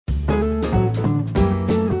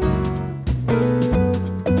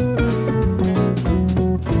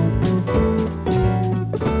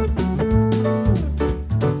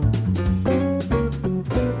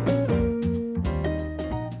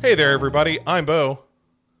Hey there, everybody. I'm Bo.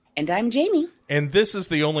 And I'm Jamie. And this is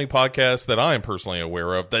the only podcast that I'm personally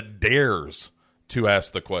aware of that dares to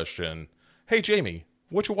ask the question, hey, Jamie,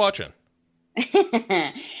 what you watching?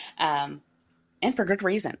 And for good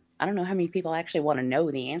reason. I don't know how many people actually want to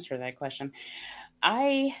know the answer to that question.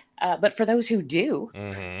 But for those who do,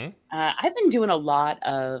 I've been doing a lot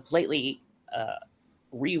of lately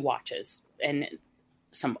rewatches and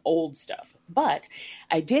some old stuff. But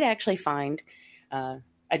I did actually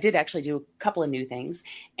do a couple of new things.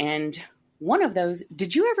 And one of those,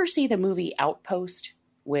 did you ever see the movie Outpost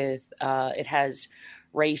with, it has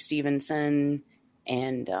Ray Stevenson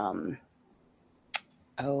and,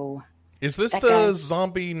 is this the guy?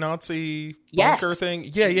 zombie Nazi bunker thing?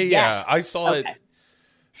 Yeah. Yes. I saw it.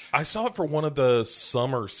 I saw it for one of the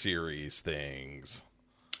summer series things.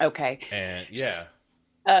 Okay. And yeah.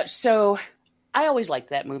 So I always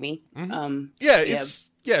liked that movie.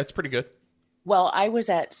 It's pretty good. Well, I was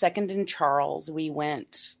at Second and Charles. We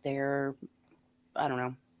went there, I don't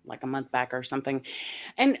know, like a month back or something.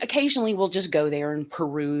 And occasionally we'll just go there and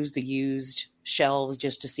peruse the used shelves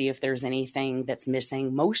just to see if there's anything that's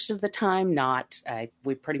missing. Most of the time, not.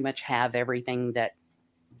 We pretty much have everything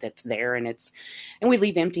that's there, and we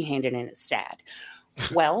leave empty-handed, and it's sad.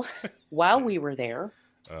 Well, while we were there,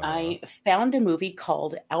 I found a movie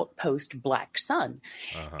called Outpost Black Sun.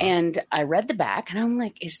 And I read the back and I'm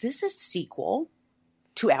like, is this a sequel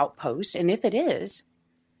to Outpost? And if it is,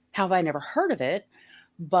 how have I never heard of it?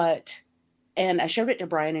 And I showed it to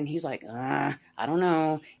Brian and he's like, I don't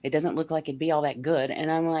know. It doesn't look like it'd be all that good. And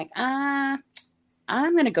I'm like, I'm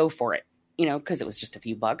going to go for it, because it was just a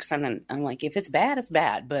few bucks. And then I'm like, if it's bad, it's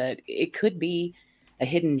bad, but it could be a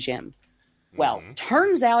hidden gem. Well,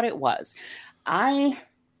 turns out it was.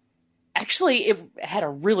 It had a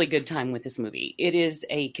really good time with this movie. It is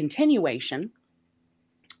a continuation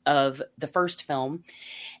of the first film,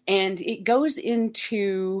 and it goes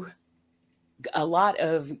into a lot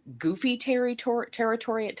of goofy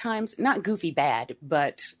territory at times. Not goofy bad,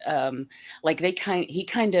 but and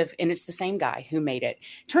it's the same guy who made it.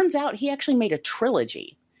 Turns out he actually made a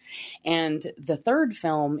trilogy. And the third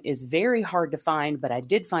film is very hard to find, but I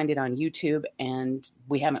did find it on YouTube, and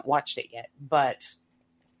we haven't watched it yet. But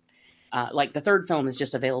the third film is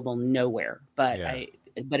just available nowhere, but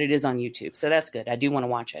it is on YouTube, so that's good. I do want to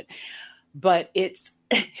watch it, but it's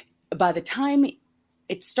by the time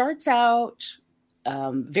it starts out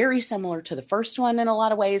very similar to the first one in a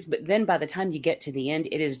lot of ways, but then by the time you get to the end,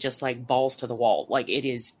 it is just like balls to the wall. Like, it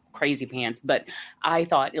is crazy pants, but I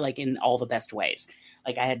thought, like, in all the best ways.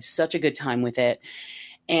 Like, I had such a good time with it,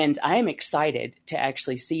 and I am excited to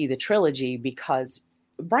actually see the trilogy because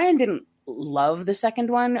Brian didn't love the second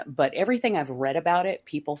one, but everything I've read about it,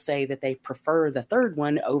 people say that they prefer the third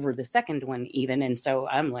one over the second one even, and so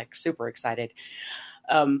I'm like super excited.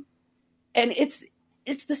 And it's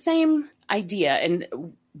the same idea,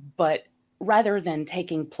 but rather than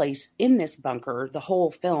taking place in this bunker, the whole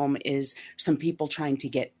film is some people trying to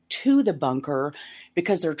get to the bunker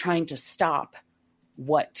because they're trying to stop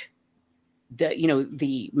what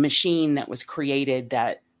the machine that was created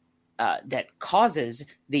that causes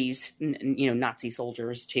these, Nazi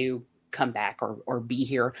soldiers to come back or be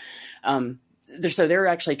here. So they're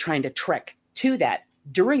actually trying to trek to that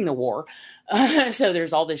during the war. So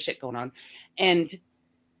there's all this shit going on. And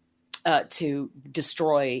to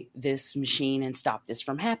destroy this machine and stop this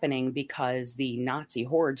from happening because the Nazi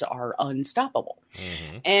hordes are unstoppable.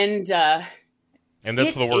 And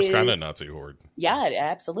that's the worst kind of Nazi horde. Yeah,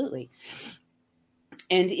 absolutely.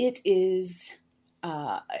 And it is...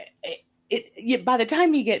 by the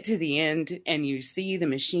time you get to the end and you see the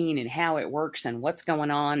machine and how it works and what's going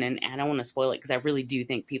on, and I don't want to spoil it because I really do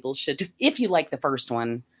think people should, if you like the first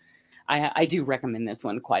one, I do recommend this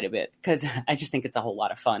one quite a bit because I just think it's a whole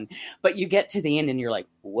lot of fun. But you get to the end and you're like,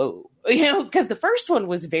 whoa, because the first one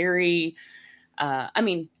was very, I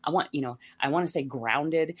want to say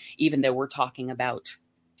grounded, even though we're talking about,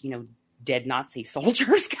 dead Nazi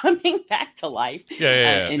soldiers coming back to life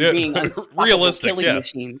and being realistic killing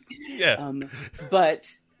machines. Yeah.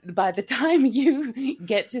 But by the time you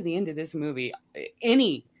get to the end of this movie,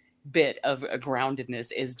 any bit of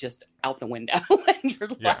groundedness is just out the window. And you're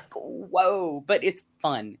like, whoa, but it's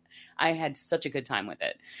fun. I had such a good time with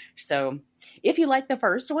it. So if you like the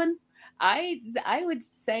first one, I would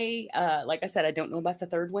say, like I said, I don't know about the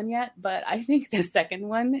third one yet, but I think the second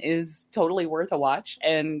one is totally worth a watch.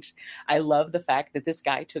 And I love the fact that this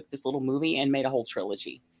guy took this little movie and made a whole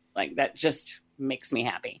trilogy. Like, that just makes me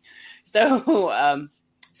happy. So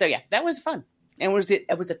yeah, that was fun. And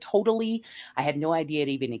it was a totally, I had no idea it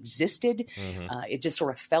even existed. It just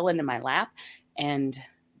sort of fell into my lap, and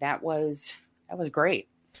that was great.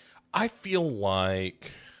 I feel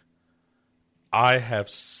like I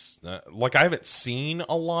haven't seen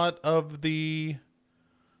a lot of the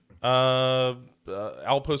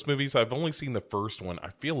Outpost movies. I've only seen the first one.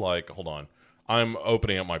 I feel like, hold on, I'm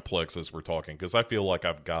opening up my Plex as we're talking because I feel like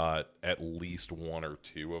I've got at least one or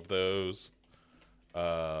two of those.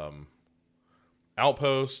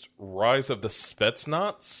 Outpost, Rise of the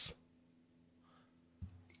Spetsnaz.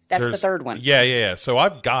 That's the third one. Yeah. So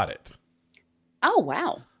I've got it. Oh,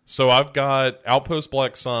 wow. So I've got Outpost,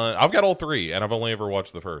 Black Sun. I've got all three, and I've only ever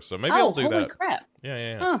watched the first. So maybe I'll do that. Holy crap.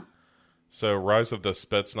 Yeah. Huh. So Rise of the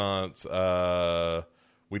Spetsnaz,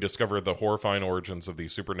 we discover the horrifying origins of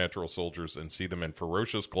these supernatural soldiers and see them in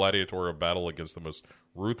ferocious gladiatorial battle against the most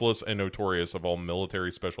ruthless and notorious of all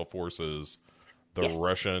military special forces, the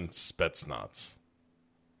Russian Spetsnaz.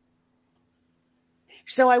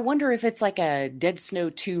 So I wonder if it's like a Dead Snow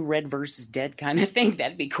 2 Red versus Dead kind of thing.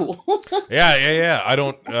 That'd be cool. Yeah. I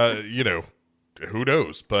don't, who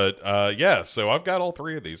knows? But yeah, so I've got all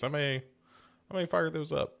three of these. I may fire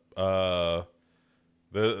those up.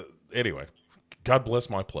 Anyway, God bless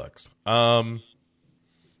my Plex.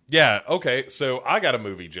 Yeah, okay, so I got a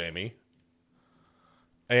movie, Jamie.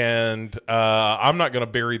 And I'm not going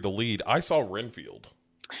to bury the lead. I saw Renfield.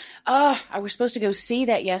 I was supposed to go see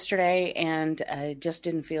that yesterday, and I just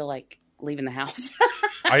didn't feel like leaving the house.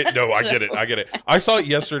 I get it. I saw it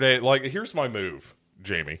yesterday. Like, here's my move,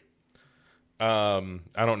 Jamie. I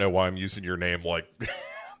don't know why I'm using your name like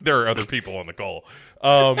there are other people on the call.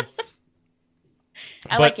 I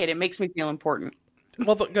like it. It makes me feel important.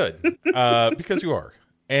 Well, good. Because you are.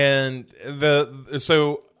 And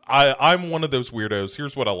so I'm one of those weirdos.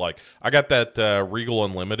 Here's what I like. I got that Regal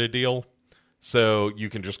Unlimited deal. So you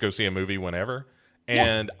can just go see a movie whenever.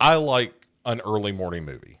 And I like an early morning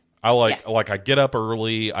movie. I like I get up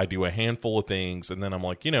early, I do a handful of things, and then I'm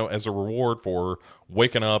like, as a reward for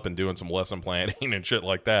waking up and doing some lesson planning and shit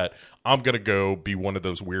like that, I'm going to go be one of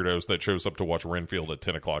those weirdos that shows up to watch Renfield at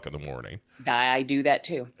 10 o'clock in the morning. I do that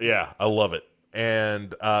too. Yeah, I love it.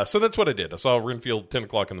 And so that's what I did. I saw Renfield 10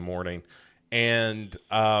 o'clock in the morning. And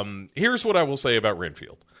here's what I will say about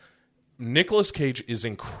Renfield. Nicolas Cage is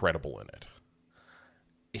incredible in it.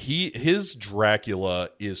 His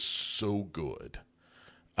Dracula is so good.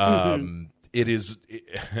 It is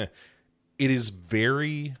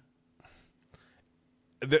very,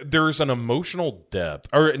 there's an emotional depth,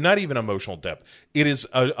 or not even emotional depth. It is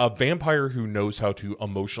a vampire who knows how to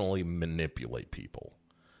emotionally manipulate people.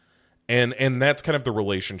 And that's kind of the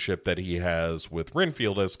relationship that he has with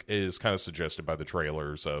Renfield, as is kind of suggested by the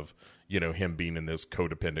trailers of, him being in this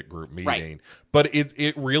codependent group meeting. Right. But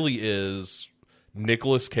it really is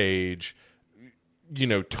Nicolas Cage,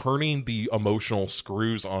 turning the emotional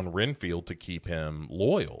screws on Renfield to keep him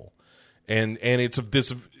loyal. And it's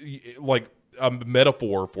this like a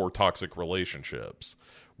metaphor for toxic relationships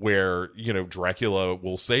where, Dracula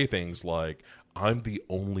will say things like, I'm the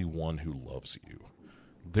only one who loves you.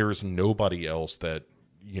 There's nobody else that,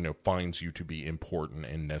 finds you to be important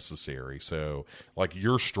and necessary. So, like,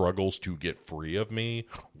 your struggles to get free of me,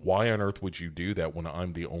 why on earth would you do that when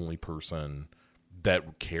I'm the only person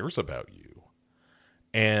that cares about you?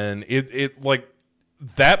 And it like,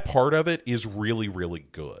 that part of it is really, really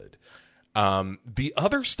good. The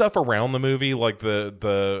other stuff around the movie, like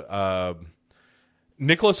the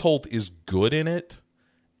Nicholas Hoult is good in it.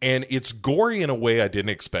 And it's gory in a way I didn't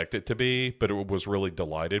expect it to be, but it was really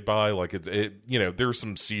delighted by. Like, there's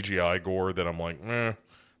some CGI gore that I'm like,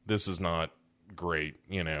 this is not great,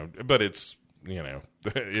 but it's,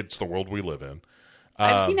 it's the world we live in.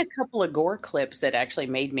 I've seen a couple of gore clips that actually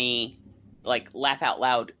made me, like, laugh out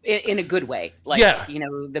loud in a good way. Like,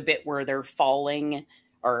 the bit where they're falling,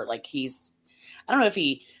 or like I don't know if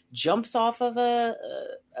he jumps off of a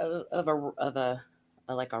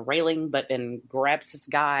like a railing, but then grabs this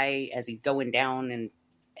guy as he's going down,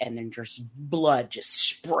 and then just blood just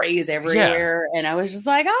sprays everywhere. Yeah. And I was just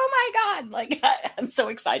like, oh my God, like, I'm so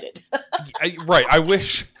excited. Right. I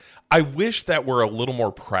wish that were a little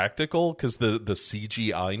more practical, because the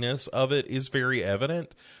CGI-ness of it is very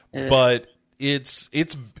evident, but it's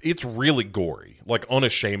really gory, like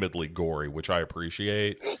unashamedly gory, which I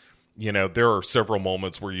appreciate. There are several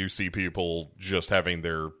moments where you see people just having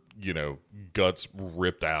their guts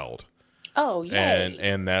ripped out. Oh, yay.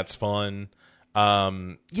 And that's fun.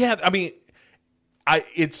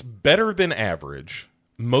 It's better than average,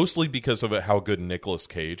 mostly because of how good Nicolas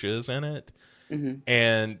Cage is in it. Mm-hmm.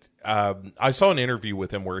 And I saw an interview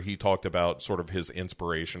with him where he talked about sort of his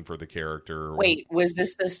inspiration for the character. Wait, was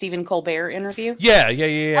this the Stephen Colbert interview? Yeah.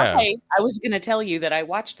 Okay, I was going to tell you that I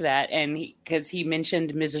watched that, and because he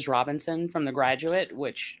mentioned Mrs. Robinson from The Graduate,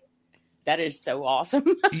 which That is so awesome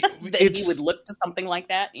that he would look to something like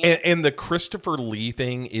that. Yeah. And the Christopher Lee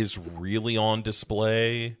thing is really on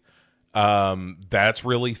display. That's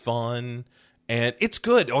really fun. And it's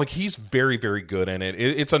good. Like, he's very, very good in it.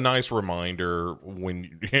 It's a nice reminder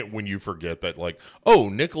when you forget that, like, oh,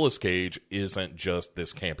 Nicolas Cage isn't just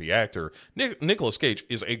this campy actor. Nicolas Cage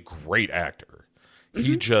is a great actor. Mm-hmm.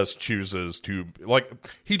 He just chooses to, like,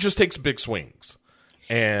 he just takes big swings.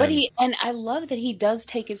 And I love that he does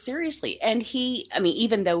take it seriously. And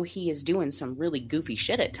even though he is doing some really goofy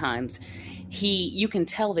shit at times, you can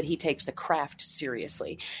tell that he takes the craft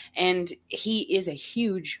seriously. And he is a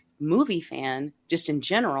huge movie fan just in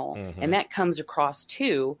general, and that comes across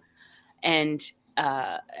too. And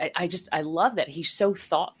I love that he's so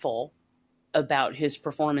thoughtful about his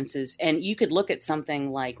performances. And you could look at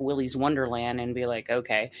something like Willy's Wonderland and be like,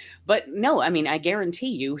 okay, but no, I mean, I guarantee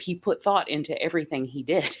you he put thought into everything he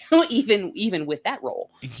did, even with that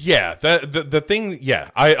role. Yeah, the thing, yeah,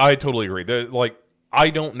 I totally agree. Like, I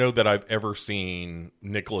don't know that I've ever seen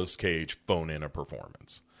Nicolas Cage phone in a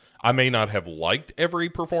performance. I may not have liked every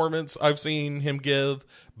performance I've seen him give,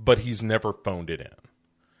 but he's never phoned it in.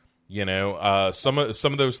 You know, some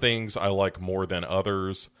of those things I like more than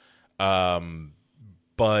others.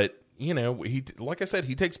 But you know, like I said,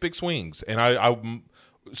 he takes big swings, and I'm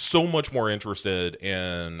so much more interested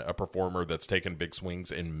in a performer that's taken big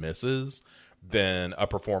swings and misses than a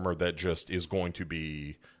performer that just is going to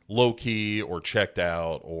be low key or checked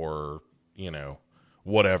out or, you know,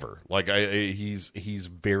 whatever. Like, he's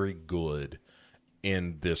very good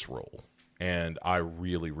in this role, and I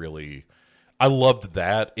really, really, I loved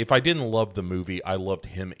that. If I didn't love the movie, I loved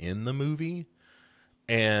him in the movie.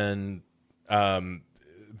 And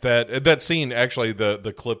that scene, actually,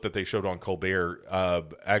 the clip that they showed on Colbert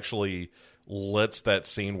actually lets that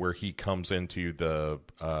scene where he comes into the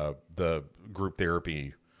group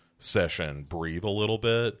therapy session breathe a little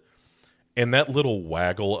bit. And that little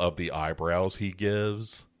waggle of the eyebrows he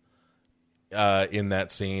gives in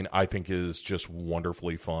that scene, I think, is just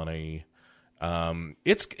wonderfully funny. You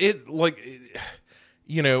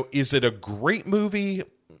know, is it a great movie?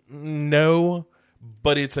 No,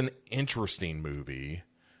 but it's an interesting movie,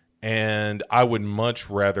 and I would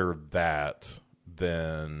much rather that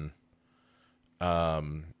than,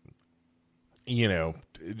 you know,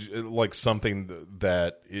 like something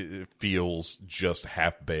that it feels just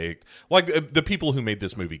half-baked. Like, the people who made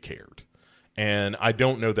this movie cared. And I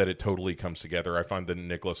don't know that it totally comes together. I find the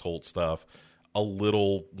Nicholas Hoult stuff a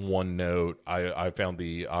little one note. I found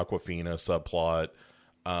the Aquafina subplot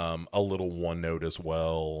a little one note as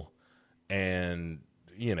well. And,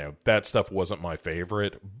 you know, that stuff wasn't my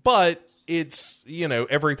favorite. But it's, you know,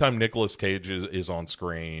 every time Nicolas Cage is on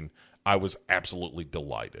screen, I was absolutely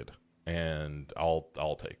delighted. And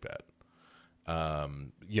I'll take that.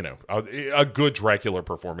 You know, a good Dracula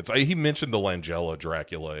performance. He mentioned the Langella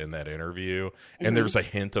Dracula in that interview, and there's a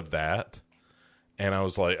hint of that. And I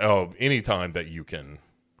was like, oh, anytime that you can,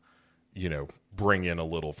 you know, bring in a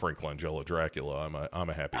little Frank Langella Dracula, I'm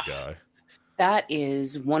a happy guy. That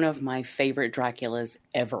is one of my favorite Draculas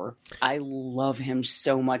ever. I love him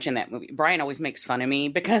so much in that movie. Brian always makes fun of me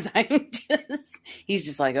because he's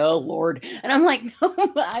just like, oh Lord. And I'm like, no,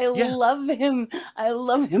 love him. I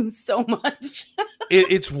love him so much.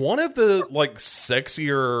 It's one of the, like,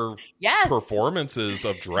 sexier performances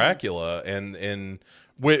of Dracula, and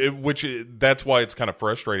which that's why it's kind of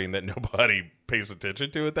frustrating that nobody pays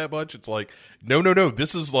attention to it that much. It's like, no,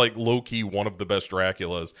 this is, like, low-key one of the best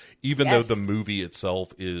Draculas, even though the movie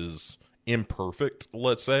itself is imperfect,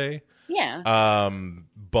 let's say. Yeah.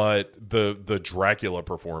 But the Dracula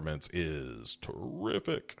performance is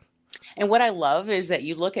terrific. And what I love is that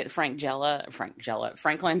you look at Frank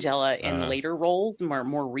Langella in later roles,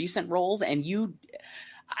 more recent roles, and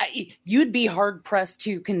you'd be hard pressed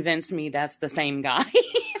to convince me that's the same guy.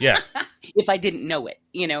 Yeah. If I didn't know it,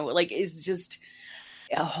 you know, like, it's just,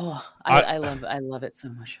 I love it so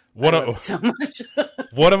much.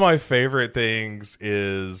 One of my favorite things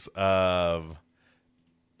is,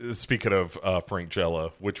 speaking of Frank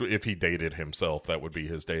Jella, which, if he dated himself, that would be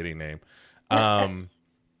his dating name.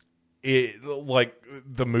 It, like,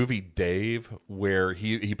 the movie Dave, where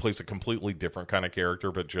he plays a completely different kind of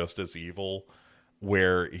character, but just as evil,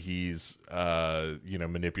 where he's, you know,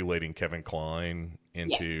 manipulating Kevin Kline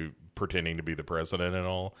into pretending to be the president and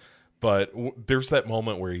all. But there's that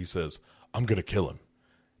moment where he says, I'm going to kill him.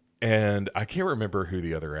 And I can't remember who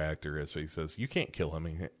the other actor is, but he says, you can't kill him.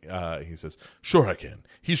 He says, sure I can.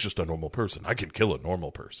 He's just a normal person. I can kill a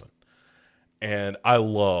normal person. And I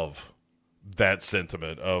love that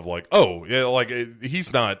sentiment of, like, oh, yeah, like,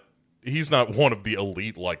 he's not one of the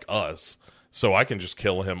elite like us. so I can just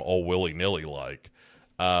kill him all willy nilly like.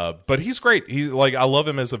 But he's great. I love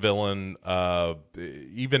him as a villain.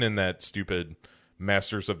 Even in that stupid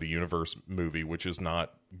Masters of the Universe movie, which is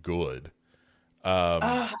not good.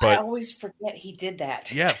 I always forget he did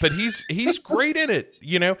that. Yeah, but he's great in it.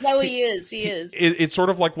 No, he is. It's sort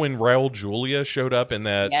of like when Raul Julia showed up in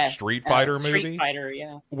that Street Fighter movie. Street Fighter,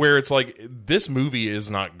 yeah. Where it's like, this movie is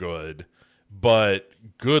not good, but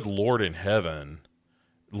good Lord in heaven,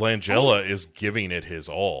 Langella is giving it his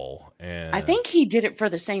all. And I think he did it for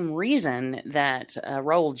the same reason that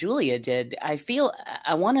Raul Julia did. I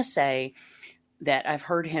want to say that I've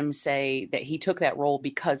heard him say that he took that role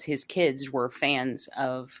because his kids were fans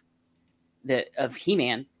of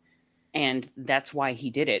He-Man, and that's why he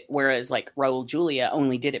did it. Whereas like Raul Julia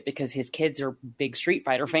only did it because his kids are big Street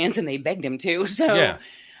Fighter fans and they begged him to. So, yeah.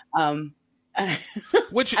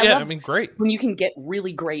 Which, great. When you can get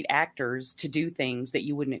really great actors to do things that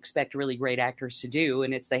you wouldn't expect really great actors to do,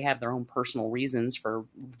 and they have their own personal reasons for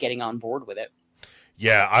getting on board with it.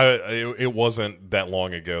 Yeah, it wasn't that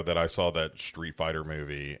long ago that I saw that Street Fighter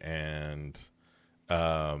movie, and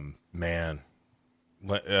Raul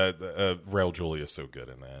Julia is so good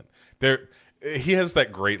in that. He has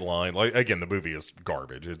that great line. Like, again, the movie is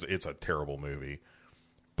garbage. It's a terrible movie,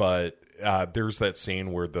 but there's that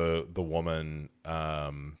scene where the woman,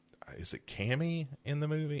 is it Cammy in the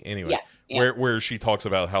movie? Anyway, yeah. where she talks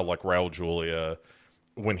about how like Raul Julia,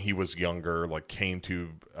 when he was younger, like came to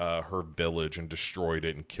her village and destroyed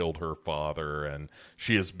it and killed her father, and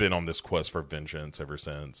she has been on this quest for vengeance ever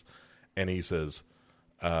since. And he says,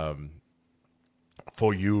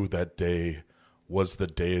 for you, that day was the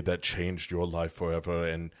day that changed your life forever,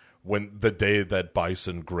 and when the day that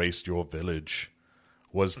bison graced your village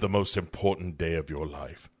was the most important day of your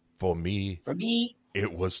life. For me,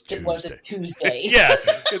 it was Tuesday. It was a Tuesday. Yeah,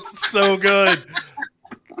 it's so good.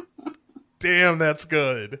 Damn, that's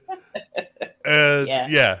good. But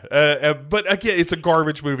again, it's a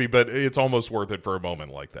garbage movie, but it's almost worth it for a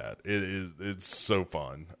moment like that. It's so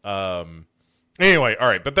fun. Anyway, all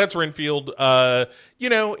right, but that's Renfield.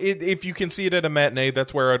 If you can see it at a matinee,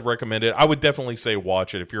 that's where I'd recommend it. I would definitely say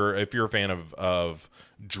watch it if you're a fan of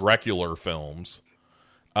Dracula films.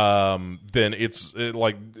 Then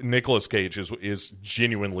like Nicolas Cage is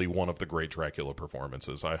genuinely one of the great Dracula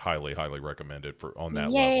performances. I highly, highly recommend it on that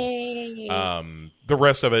level. The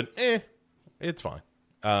rest of it, it's fine.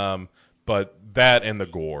 But that and the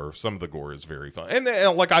gore, some of the gore is very fun. And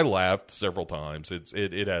like I laughed several times.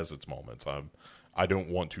 It has its moments. I don't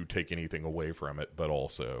want to take anything away from it, but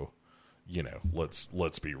also,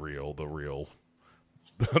 let's be real. The real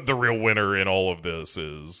winner in all of this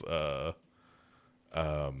is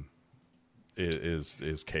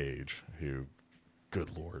Cage, who,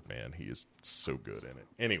 good Lord, man, he is so good in it.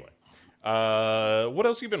 Anyway, what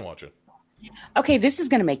else have you been watching? Okay, this is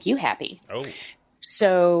going to make you happy. Oh.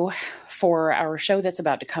 So for our show that's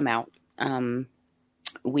about to come out,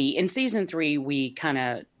 in season 3, we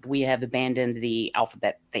have abandoned the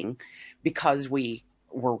alphabet thing because we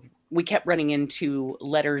kept running into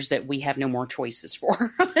letters that we have no more choices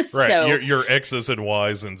for. Right. So, your X's and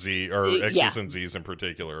Y's and Z, or X's and Z's in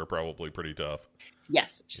particular, are probably pretty tough.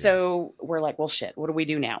 Yes. Yeah. So we're like, well, shit, what do we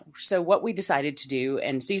do now? So what we decided to do,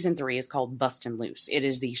 and season 3 is called Bustin' Loose. It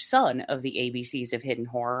is the son of the ABCs of hidden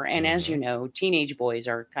horror. And as you know, teenage boys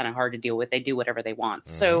are kind of hard to deal with. They do whatever they want.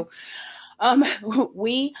 So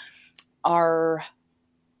we are,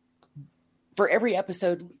 for every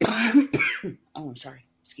episode, oh, I'm sorry.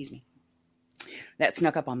 Excuse me. That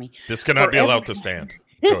snuck up on me. This cannot be allowed to stand.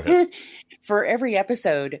 Go ahead. For every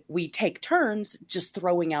episode, we take turns just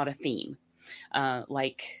throwing out a theme.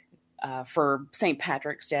 For St.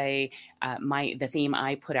 Patrick's Day, the theme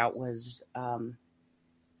I put out was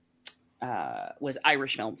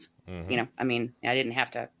Irish films. I didn't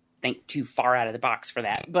have to think too far out of the box for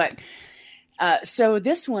that. But so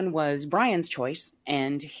this one was Brian's choice,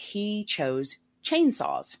 and he chose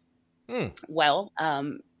chainsaws. Well,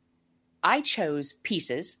 I chose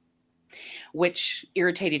Pieces, which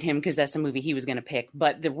irritated him because that's a movie he was going to pick.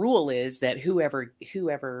 But the rule is that whoever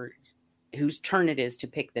whose turn it is to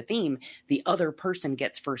pick the theme, the other person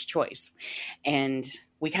gets first choice. And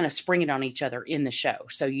we kind of spring it on each other in the show.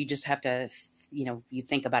 So you just have to, you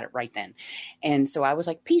think about it right then. And so I was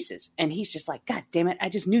like, Pieces. And he's just like, God damn it. I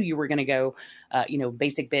just knew you were going to go,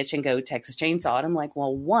 Basic Bitch and go Texas Chainsaw. And I'm like,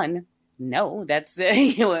 well, no, that's,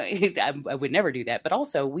 I would never do that. But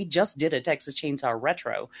also, we just did a Texas Chainsaw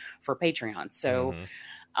retro for Patreon. So,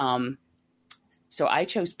 so I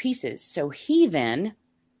chose Pieces. So he then,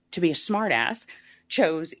 to be a smartass,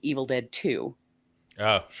 chose Evil Dead 2.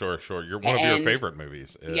 Oh, sure. You're one of your favorite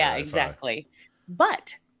movies. Yeah, exactly.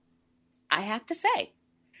 But I have to say,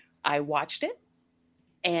 I watched it,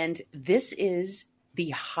 and this is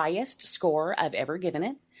the highest score I've ever given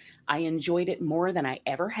it. I enjoyed it more than I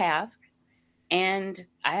ever have, and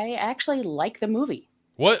I actually like the movie.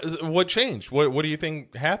 What changed? What do you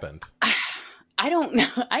think happened? I don't know.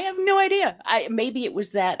 I have no idea. Maybe it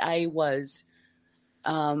was that I was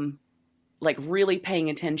like really paying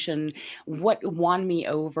attention. What won me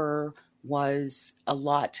over was a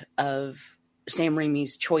lot of Sam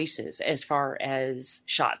Raimi's choices as far as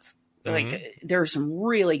shots. Like there are some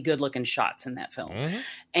really good looking shots in that film,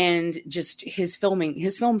 and just his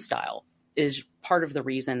film style is part of the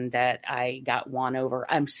reason that I got won over.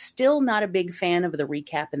 I'm still not a big fan of the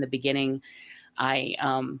recap in the beginning.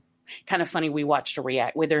 Kind of funny. We watched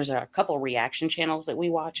there's a couple of reaction channels that we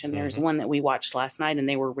watch, and there's one that we watched last night, and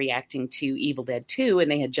they were reacting to Evil Dead 2, and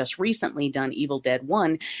they had just recently done Evil Dead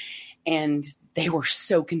 1, and they were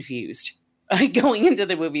so confused going into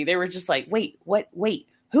the movie. They were just like, wait,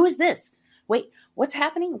 who is this? Wait, what's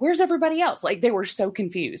happening? Where's everybody else? Like, they were so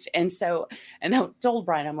confused. And I told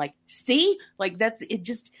Brian, I'm like, see, like that's it.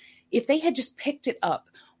 Just, if they had just picked it up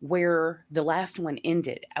where the last one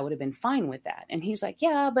ended, I would have been fine with that. And he's like,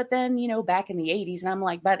 yeah, but then, back in the 80s. And I'm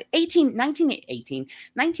like, but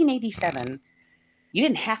 1987, you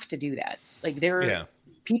didn't have to do that. Like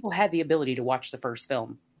people had the ability to watch the first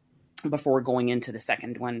film before going into the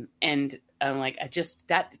second one. And I'm like,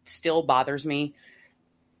 that still bothers me.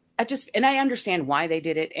 And I understand why they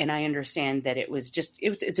did it. And I understand that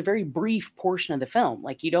it's a very brief portion of the film.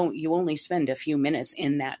 Like you only spend a few minutes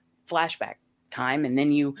in that flashback time, and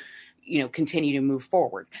then you continue to move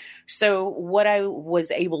forward. So what I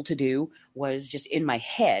was able to do was just in my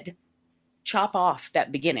head chop off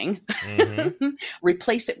that beginning,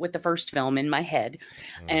 replace it with the first film in my head,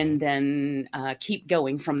 and then keep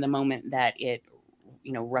going from the moment that it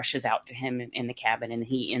rushes out to him in the cabin, and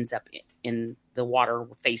he ends up in the water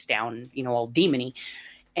face down, all demony.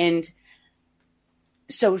 And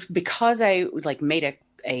so because I made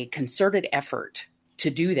a concerted effort to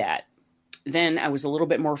do that, then I was a little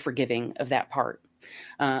bit more forgiving of that part.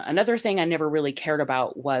 Another thing I never really cared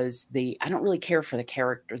about was I don't really care for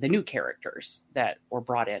the new characters that were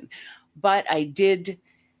brought in, but I did,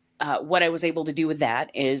 what I was able to do with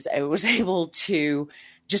that is I was able to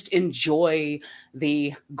just enjoy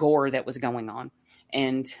the gore that was going on.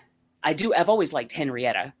 And I've always liked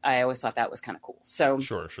Henrietta. I always thought that was kind of cool. So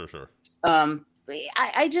sure.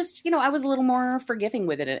 I just, I was a little more forgiving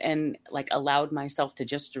with it, and allowed myself to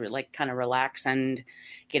just kind of relax and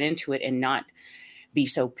get into it and not be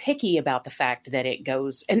so picky about the fact that it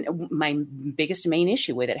goes. And my biggest main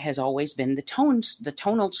issue with it has always been the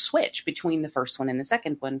tonal switch between the first one and the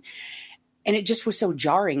second one. And it just was so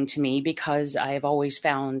jarring to me because I've always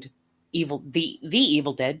found the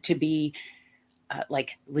Evil Dead to be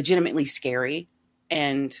legitimately scary,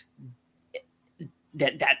 and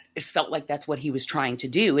that it felt like that's what he was trying to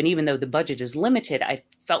do. And even though the budget is limited, I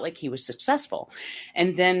felt like he was successful.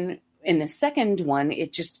 And then in the second one,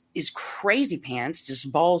 it just is crazy pants, just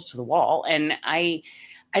balls to the wall. And I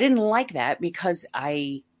didn't like that because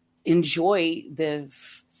I enjoy the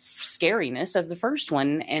scariness of the first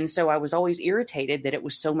one. And so I was always irritated that it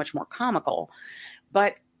was so much more comical.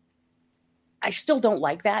 But I still don't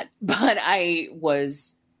like that, but I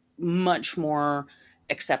was much more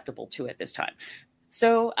acceptable to it this time.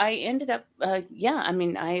 So I ended up, I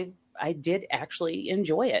did actually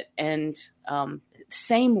enjoy it. And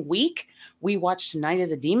same week, we watched Night of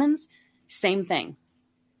the Demons, same thing.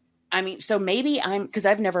 I mean, so maybe because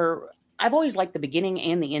I've always liked the beginning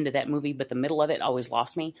and the end of that movie, but the middle of it always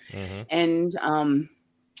lost me. And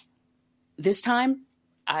this time,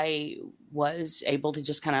 I was able to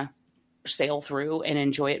just kind of sail through and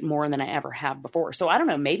enjoy it more than I ever have before. So I don't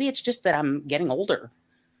know, maybe it's just that I'm getting older.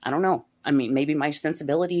 I don't know. I mean, maybe my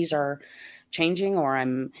sensibilities are changing, or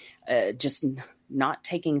I'm just not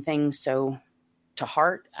taking things so to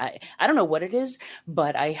heart. I don't know what it is,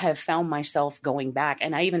 but I have found myself going back.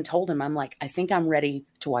 And I even told him, I'm like, I think I'm ready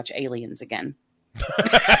to watch Aliens again.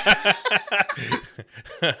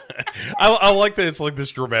 I like that it's like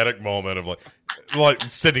this dramatic moment of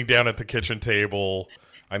like sitting down at the kitchen table.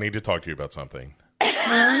 I need to talk to you about something.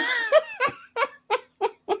 I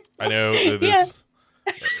know that this,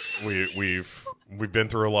 we've been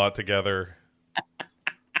through a lot together.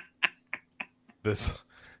 This,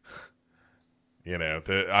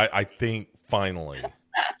 I think finally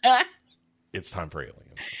it's time for Aliens.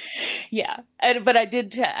 Yeah, but I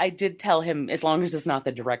did tell him, as long as it's not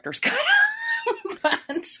the director's cut.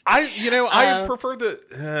 I prefer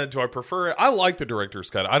do I prefer it? I like the director's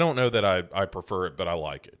cut. I don't know that I prefer it, but I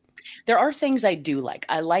like it. There are things I do like.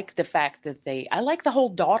 I like the fact that I like the whole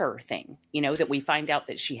daughter thing, that we find out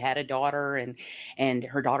that she had a daughter and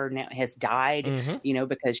her daughter now has died, Mm-hmm.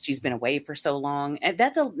 because she's been away for so long. And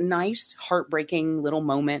that's a nice, heartbreaking little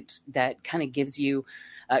moment that kind of gives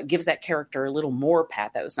that character a little more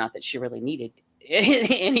pathos. Not that she really needed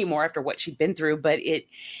anymore after what she'd been through, but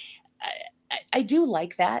I do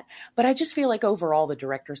like that. But I just feel like overall the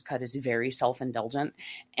director's cut is very self-indulgent,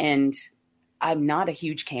 and I'm not a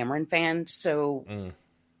huge Cameron fan, so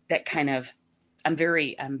that kind of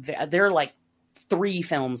there are like 3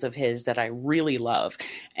 films of his that I really love,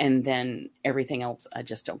 and then everything else I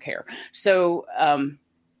just don't care. So,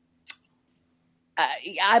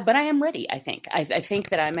 but I am ready. I think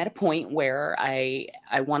that I'm at a point where I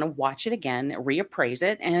want to watch it again, reappraise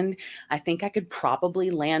it, and I think I could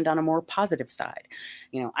probably land on a more positive side.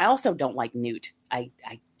 I also don't like Newt. I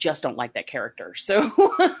just don't like that character. So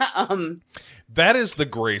that is the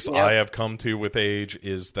grace Yep. I have come to with age,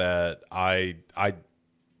 is that I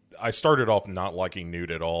started off not liking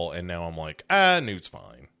Newt at all, and now I'm like, Newt's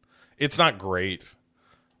fine. It's not great.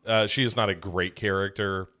 She is not a great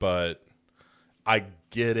character, but I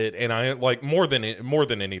get it, and I like more than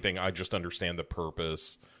anything, I just understand the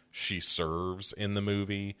purpose she serves in the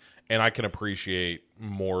movie, and I can appreciate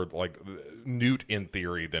more like Newt in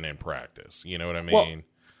theory than in practice. You know what I mean? Well,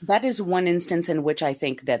 that is one instance in which I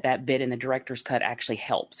think that bit in the director's cut actually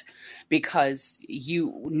helps, because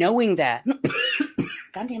knowing that,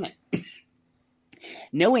 God damn it,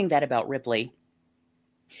 knowing that about Ripley,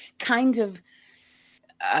 kind of,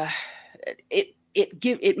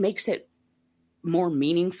 it makes it more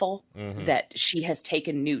meaningful that she has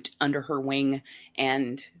taken Newt under her wing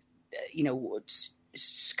and,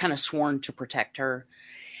 kind of sworn to protect her.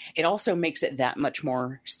 It also makes it that much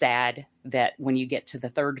more sad that when you get to the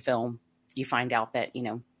 3rd film, you find out that,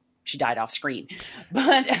 she died off screen.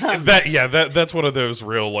 But that's one of those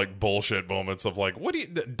real like bullshit moments of like, what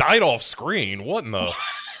died off screen? What in the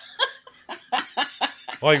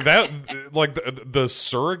like that? Like the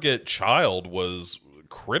surrogate child was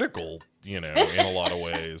critical, in a lot of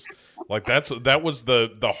ways. Like that was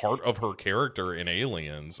the heart of her character in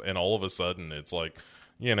Aliens, and all of a sudden it's like,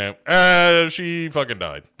 she fucking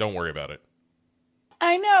died. Don't worry about it.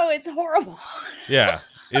 I know, it's horrible. Yeah,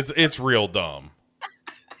 it's real dumb.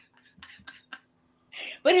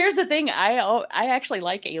 But here's the thing: I actually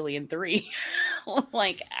like Alien 3.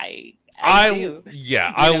 Like I do.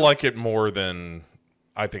 Yeah, I like it more than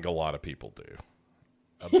I think a lot of people do.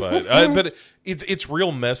 But it's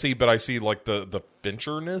real messy. But I see like the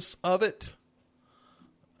Fincher-ness of it.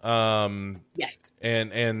 Yes,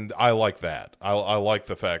 and I like that. I like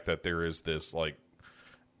the fact that there is this like,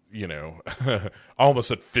 I almost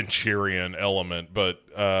said Fincherian element, but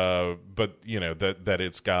that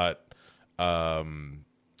it's got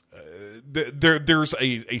there's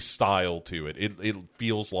a style to it. It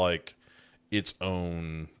feels like its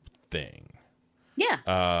own thing. Yeah.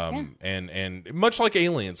 And much like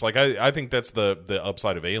Aliens, like I think that's the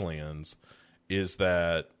upside of Aliens, is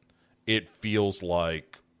that it feels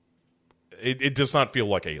like it does not feel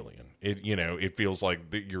like Alien. It feels like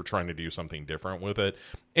you're trying to do something different with it,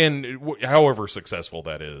 and however successful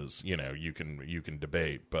that is, you can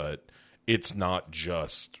debate, but it's not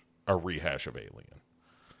just a rehash of Alien.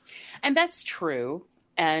 And that's true.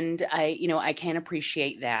 And I can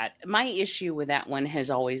appreciate that. My issue with that one has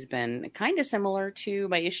always been kind of similar to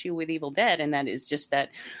my issue with Evil Dead. And that is just that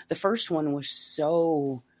the first one was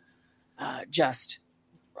so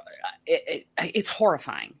it's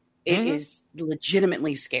horrifying. It is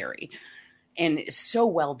legitimately scary, and it's so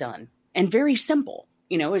well done and very simple.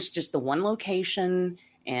 It's just the one location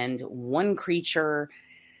and one creature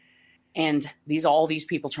and all these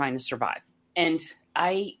people trying to survive. And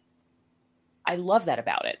I love that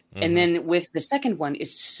about it. And then with the second one,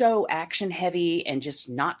 it's so action heavy and just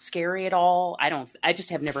not scary at all. I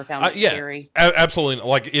just have never found it scary. Absolutely.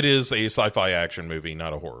 Like, it is a sci-fi action movie,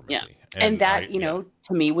 not a horror movie. Yeah. And that, to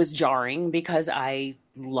me was jarring because I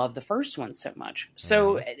love the first one so much.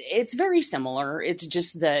 So it's very similar. It's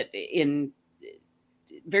just that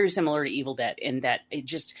very similar to Evil Dead in that it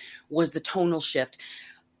just was the tonal shift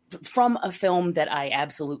from a film that I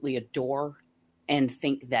absolutely adore and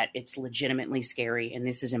think that it's legitimately scary, and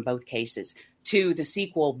this is in both cases, to the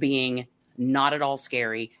sequel being not at all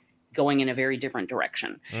scary, going in a very different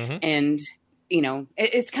direction. And,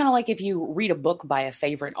 it's kind of like if you read a book by a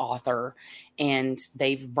favorite author and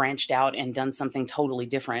they've branched out and done something totally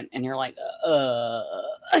different, and you're like, right.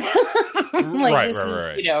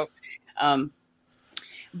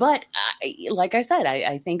 But like I said,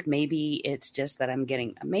 I think maybe it is just that I'm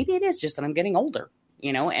getting older,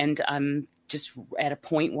 and I'm just at a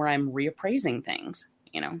point where I'm reappraising things,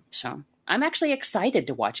 So I'm actually excited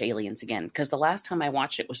to watch Aliens again, because the last time I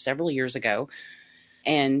watched it was several years ago,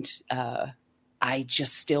 and I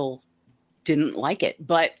just still didn't like it.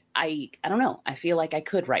 But I don't know. I feel like I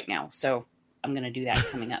could right now, so I'm going to do that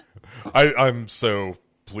coming up. I'm so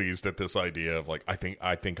pleased at this idea of like I think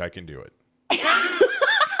I can do it.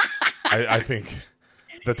 I think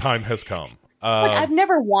the time has come. Look, I've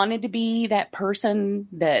never wanted to be that person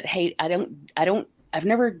that I've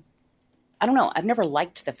never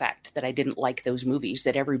liked the fact that I didn't like those movies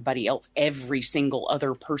that every single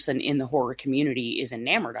other person in the horror community is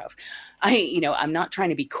enamored of. I'm not trying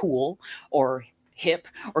to be cool or hip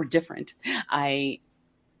or different.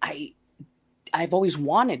 I've always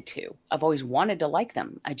wanted to. I've always wanted to like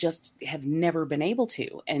them. I just have never been able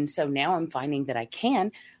to. And so now I'm finding that I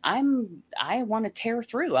can. I want to tear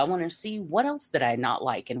through. I want to see what else did I not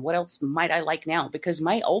like and what else might I like now, because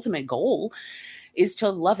my ultimate goal is to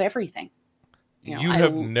love everything. You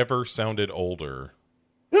have never sounded older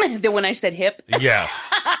than when I said hip. Yeah.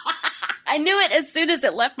 I knew it as soon as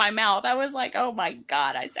it left my mouth. I was like, oh my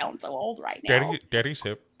God, I sound so old right now. Daddy's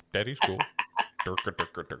hip. Daddy's cool.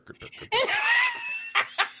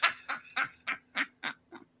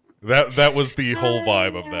 That was the whole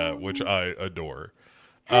vibe of that, which I adore.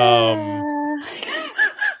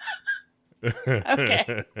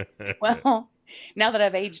 Okay. Well, now that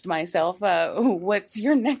I've aged myself, what's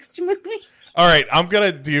your next movie? All right, I'm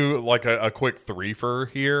gonna do like a quick threefer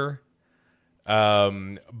here.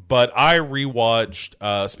 But I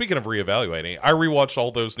rewatched. Speaking of reevaluating, I rewatched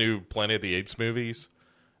all those new Planet of the Apes movies.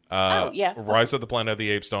 Rise of the Planet of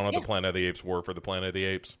the Apes, Dawn of the Planet of the Apes, War for the Planet of the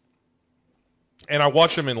Apes. And I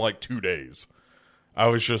watched them in like 2 days. I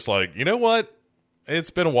was just like, you know what? It's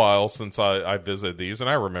been a while since I visited these, and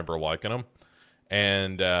I remember liking them.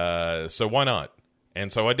 And so why not?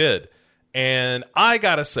 And so I did. And I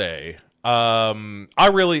gotta say,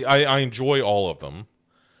 I enjoy all of them.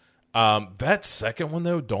 That second one,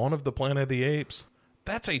 though, Dawn of the Planet of the Apes,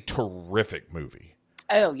 that's a terrific movie.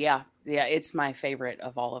 Oh, yeah. Yeah, it's my favorite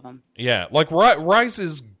of all of them. Yeah, like Rise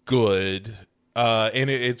is good, and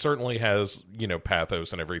it certainly has,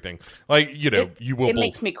 pathos and everything. Like, you will. It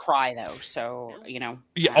makes me cry though, so Yeah,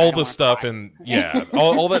 all the stuff and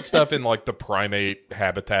all that stuff in like the primate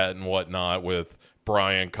habitat and whatnot, with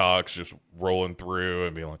Brian Cox just rolling through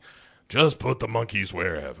and being like, "Just put the monkeys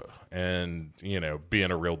wherever," and being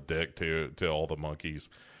a real dick to all the monkeys.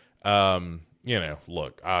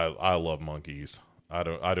 Look, I love monkeys. I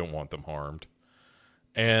don't want them harmed.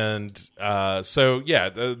 And so yeah,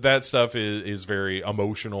 that stuff is very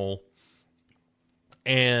emotional.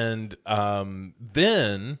 And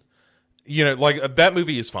then like that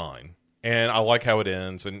movie is fine, and I like how it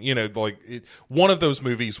ends. And one of those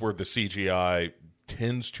movies where the CGI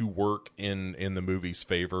tends to work in the movie's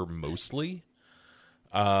favor mostly.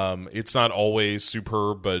 It's not always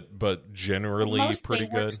superb, but generally mostly pretty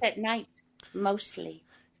good. Works at night, mostly.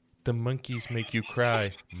 The monkeys make you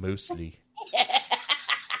cry, mostly.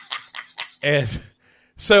 And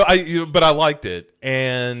so but I liked it.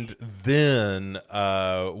 And then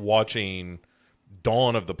watching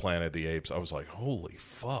Dawn of the Planet of the Apes, I was like, holy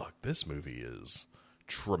fuck, this movie is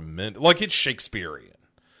tremendous. Like, it's Shakespearean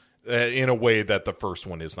in a way that the first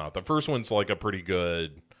one is not. The first one's like a pretty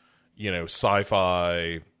good,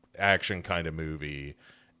 sci-fi action kind of movie.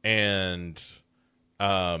 And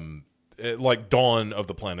like Dawn of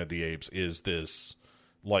the Planet of the Apes is this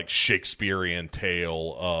like Shakespearean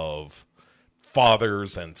tale of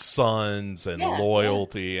fathers and sons and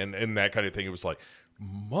loyalty and that kind of thing. It was like,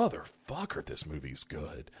 motherfucker, this movie's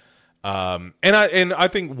good. And I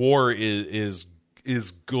think War is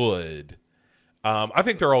good. I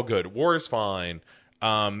think they're all good. War is fine.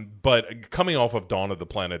 But coming off of Dawn of the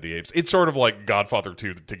Planet of the Apes, it's sort of like Godfather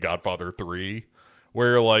 2 to Godfather 3.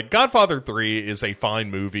 Where, like, Godfather 3 is a fine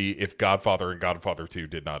movie if Godfather and Godfather 2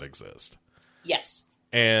 did not exist. Yes.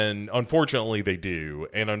 And unfortunately, they do.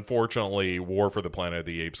 And unfortunately, War for the Planet of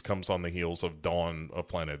the Apes comes on the heels of Dawn of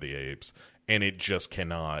Planet of the Apes. And it just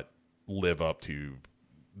cannot live up to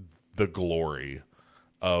the glory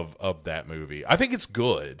of that movie. I think it's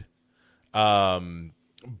good. But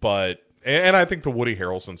I think the Woody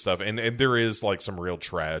Harrelson stuff, and there is, like, some real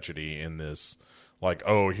tragedy in this. Like,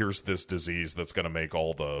 oh, here's this disease that's going to make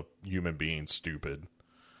all the human beings stupid.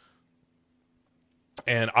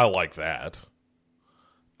 And I like that.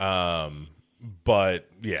 But,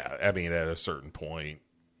 yeah, I mean, at a certain point,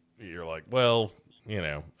 you're like, well,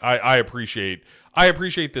 I appreciate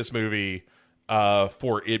this movie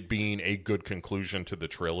for it being a good conclusion to the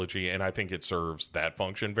trilogy, and I think it serves that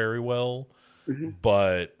function very well. Mm-hmm.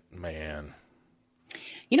 But, man...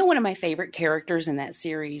 You know, one of my favorite characters in that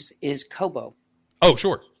series is Kobo. Oh,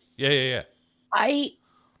 sure. Yeah. I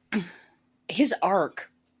his arc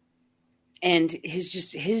and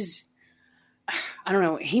his I don't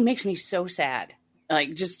know, he makes me so sad.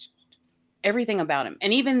 Like, just everything about him.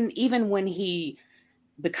 And even when he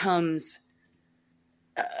becomes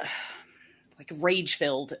like rage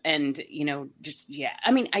filled and, you know, just, yeah,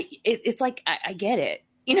 I mean, it's like I get it,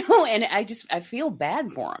 you know, and I feel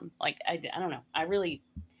bad for him. Like, I don't know, I really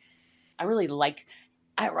like,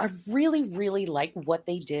 I really like what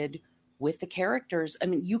they did with the characters. I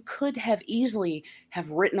mean, you could have easily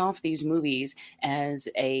have written off these movies as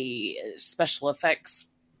a special effects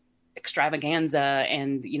extravaganza,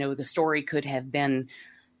 and, you know, the story could have been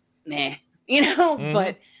meh, you know,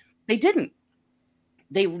 but they didn't.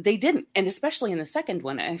 They didn't. And especially in the second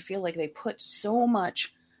one, I feel like they put so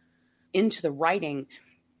much into the writing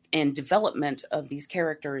and development of these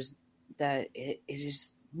characters that it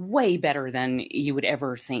is way better than you would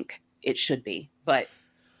ever think it should be. But,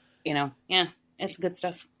 you know, yeah, it's good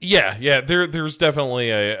stuff. Yeah. There's definitely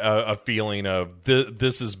a feeling of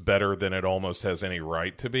this is better than it almost has any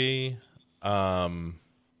right to be. But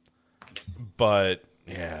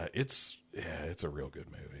yeah, it's a real good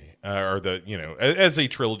movie. As a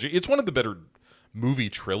trilogy, it's one of the better movie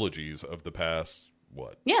trilogies of the past,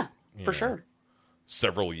 Yeah, for sure.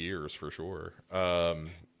 Several years, for sure.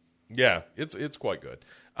 Yeah, it's quite good.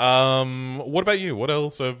 What about you? What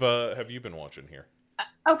else have you been watching here?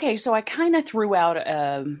 Okay, so I kind of threw out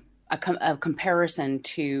a comparison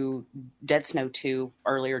to Dead Snow 2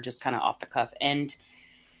 earlier, just kind of off the cuff. And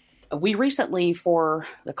we recently, for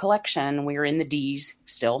the collection, we were in the D's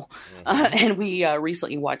still, and we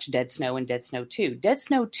recently watched Dead Snow and Dead Snow 2. Dead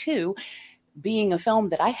Snow 2 being a film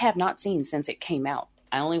that I have not seen since it came out.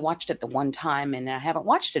 I only watched it the one time, and I haven't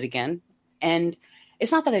watched it again. And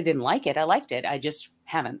it's not that I didn't like it. I liked it. I just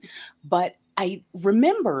haven't. But I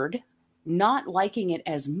remembered not liking it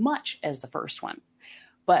as much as the first one.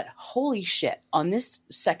 But holy shit, on this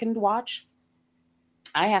second watch,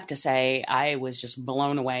 I have to say, I was just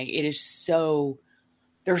blown away. It is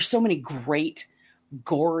there are so many great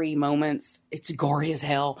gory moments. It's gory as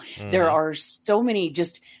hell. There are so many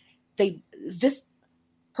this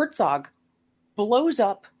Herzog blows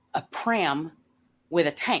up a pram with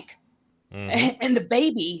a tank. And the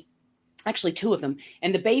baby, actually two of them,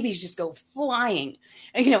 and the babies just go flying,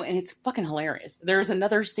 you know, and it's fucking hilarious. There's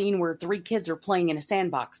another scene where 3 kids are playing in a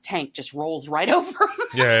sandbox. Tank just rolls right over them.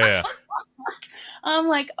 Yeah. I'm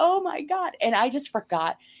like, oh my God. And I just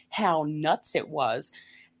forgot how nuts it was.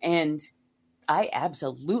 And I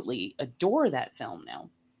absolutely adore that film now.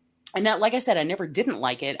 And that, like I said, I never didn't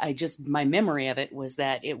like it. My memory of it was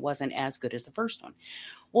that it wasn't as good as the first one.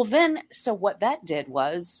 Well, then, so what that did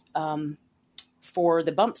was, for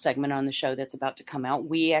the bump segment on the show that's about to come out,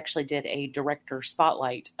 we actually did a director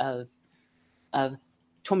spotlight of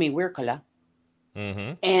Tommy Wirkola.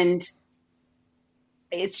 And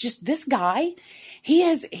it's just this guy,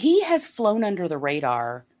 he has flown under the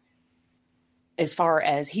radar as far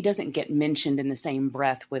as he doesn't get mentioned in the same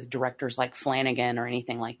breath with directors like Flanagan or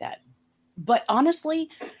anything like that. But honestly,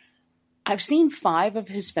 I've seen 5 of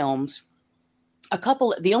his films.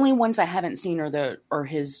 The only ones I haven't seen are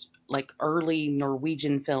his like early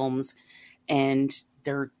Norwegian films, and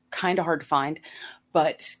they're kind of hard to find.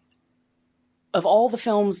 But of all the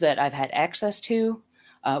films that I've had access to,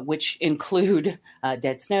 which include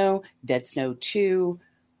Dead Snow, Dead Snow 2,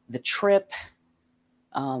 The Trip,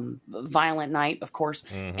 Violent Night, of course,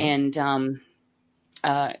 and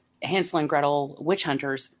Hansel and Gretel, Witch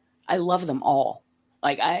Hunters. I love them all.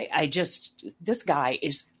 Like, this guy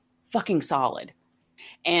is fucking solid.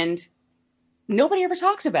 And nobody ever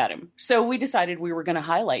talks about him. So we decided we were going to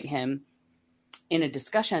highlight him in a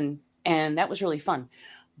discussion, and that was really fun.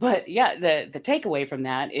 But yeah, the takeaway from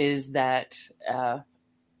that is that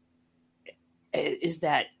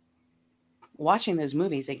watching those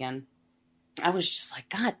movies again, I was just like,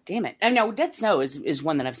 God damn it. And now Dead Snow is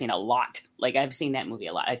one that I've seen a lot. Like, I've seen that movie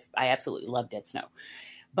a lot. I absolutely love Dead Snow.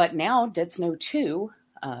 But now Dead Snow 2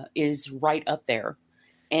 is right up there.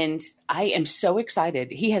 And I am so excited.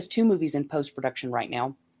 He has 2 movies in post-production right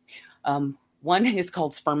now. One is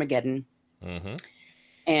called Spermageddon.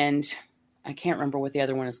 And I can't remember what the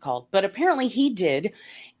other one is called. But apparently he did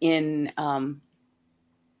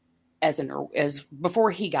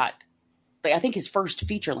before he got, I think his first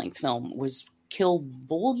feature-length film was Kill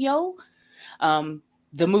Bulyo,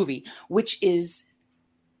 the movie, which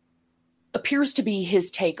appears to be his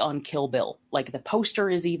take on Kill Bill. Like, the poster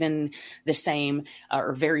is even the same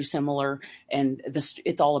or very similar, and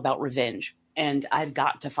it's all about revenge. and I've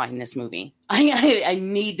got to find this movie. I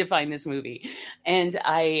need to find this movie. And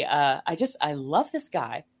I love this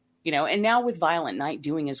guy, and now with Violent Night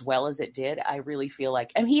doing as well as it did, I really feel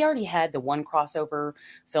like, and he already had the one crossover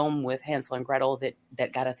film with Hansel and Gretel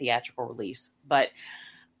that got a theatrical release. But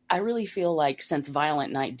I really feel like since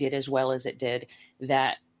Violent Night did as well as it did,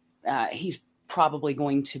 that he's probably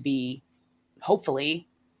going to be, hopefully,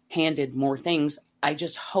 handed more things. I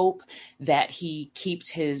just hope that he keeps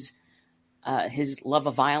his love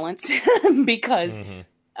of violence because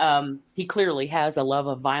he clearly has a love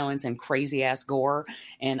of violence and crazy ass gore,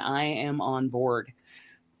 and I am on board.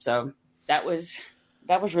 So that was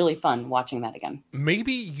really fun watching that again.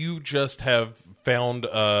 Maybe you just have found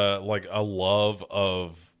like a love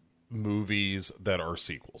of movies that are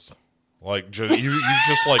sequels. Like you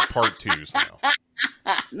just like part twos now.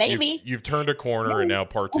 Maybe you've turned a corner, and now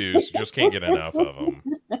part twos just can't get enough of them.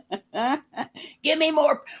 Give me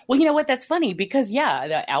more. Well, you know what? That's funny because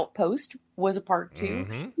the Outpost was a part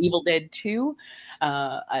 2, Evil Dead 2,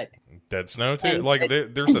 Dead Snow 2. Like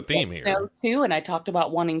there's a theme here. Snow 2, and I talked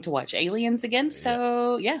about wanting to watch Aliens again.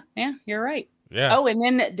 So yeah, you're right. Yeah. Oh, and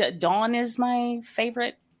then Dawn is my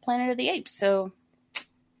favorite Planet of the Apes. So,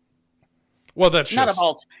 well, that's not of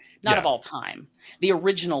all time. The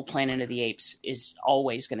original Planet of the Apes is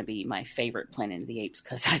always going to be my favorite Planet of the Apes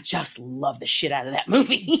because I just love the shit out of that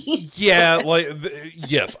movie. Yeah,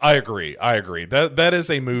 yes, I agree. That is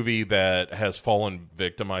a movie that has fallen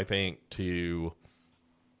victim, I think, to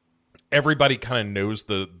everybody kind of knows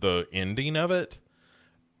the ending of it,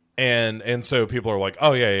 and so people are like,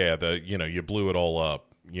 oh yeah, you blew it all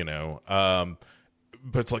up, but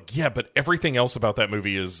it's like, yeah, but everything else about that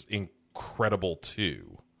movie is incredible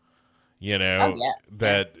too. Like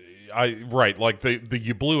the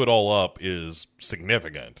you blew it all up is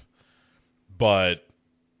significant, but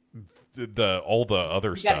all the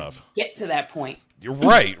other stuff, get to that point,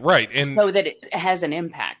 right, and so that it has an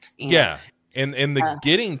impact. Yeah, and the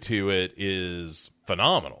getting to it is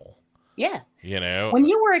phenomenal. Yeah, when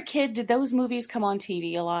you were a kid, did those movies come on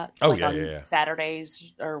TV a lot? Oh, like on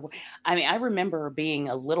Saturdays, I remember being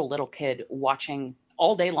a little kid watching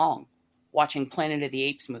all day long. Watching Planet of the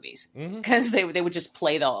Apes movies because they would just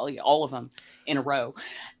play all of them in a row,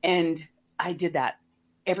 and I did that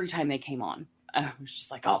every time they came on. I was just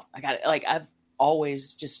like, oh, I got it. Like I've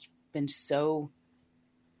always just been so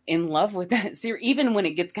in love with that series, even when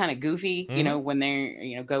it gets kind of goofy. When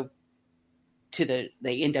they go to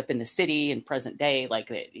they end up in the city in present day, like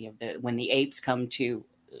when the apes come to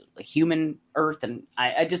human Earth, and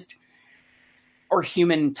or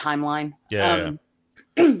human timeline. Yeah.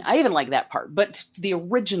 I even like that part, but the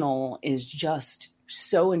original is just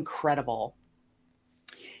so incredible.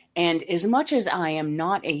 And as much as I am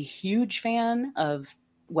not a huge fan of,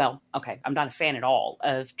 I'm not a fan at all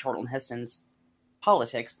of Charlton Heston's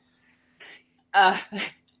politics. I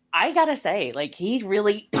gotta say, like, he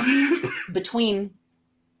really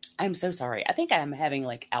I'm so sorry. I think I'm having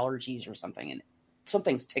like allergies or something, and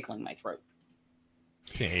something's tickling my throat.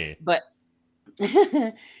 But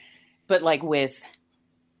like with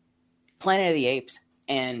Planet of the Apes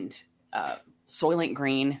and Soylent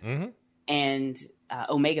Green and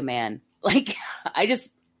Omega Man, like I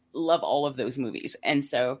just love all of those movies, and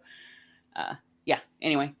so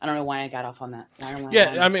anyway, I don't know why I got off on that. But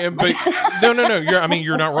no,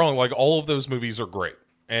 you're not wrong. Like all of those movies are great,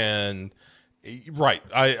 and right,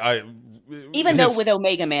 though with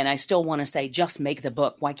Omega Man, I still want to say just make the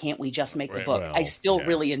book. Why can't we just make the book? Well, I still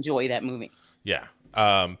really enjoy that movie. Yeah,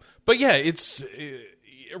 but yeah, it's.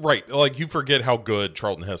 Right, like you forget how good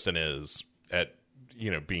Charlton Heston is at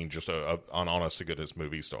being just an honest to goodness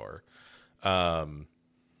movie star. Like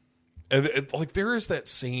there is that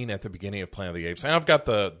scene at the beginning of Planet of the Apes, and I've got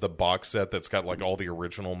the box set that's got like all the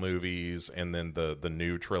original movies and then the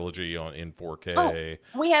new trilogy in 4K. Oh,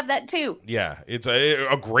 we have that too. Yeah, it's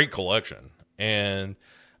a great collection, and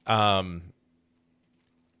but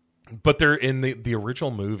they're in the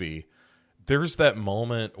original movie. There's that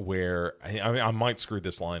moment where I might screw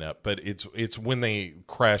this line up, but it's when they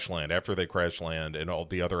crash land, after they crash land and all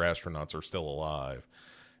the other astronauts are still alive,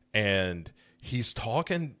 and he's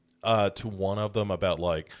talking to one of them about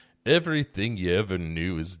like everything you ever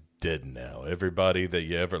knew is dead now. Everybody that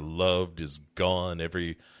you ever loved is gone.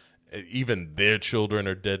 Even their children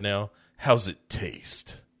are dead now. How's it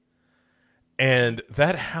taste? And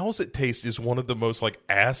that how's it taste is one of the most like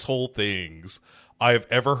asshole things I've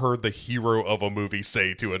ever heard the hero of a movie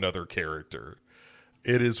say to another character.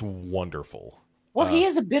 It is wonderful. Well, he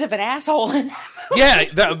is a bit of an asshole in that movie.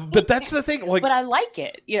 Yeah, but that's the thing. Like, but I like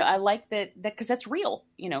it. I like that because that's real.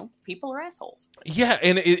 People are assholes. Yeah,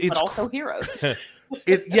 and it's but also heroes.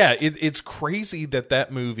 it's crazy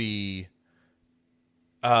that movie,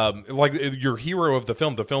 like your hero of the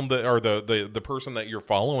film that, or the person that you're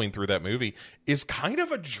following through that movie is kind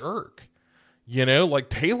of a jerk. Like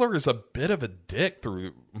Taylor is a bit of a dick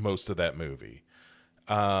through most of that movie.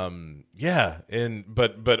 But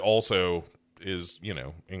also is,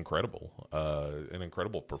 incredible, an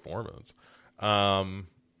incredible performance.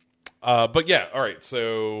 But yeah, all right.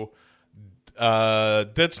 So,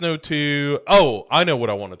 Dead Snow 2. Oh, I know what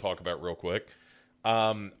I want to talk about real quick.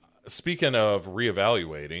 Speaking of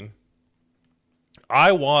reevaluating,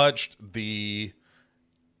 I watched the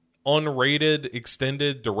unrated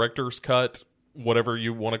extended director's cut, whatever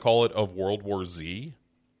you want to call it, of World War Z.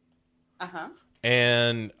 Uh-huh.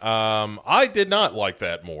 And I did not like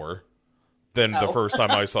that more than the first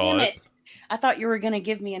time I saw it. I thought you were going to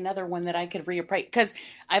give me another one that I could reappraise, because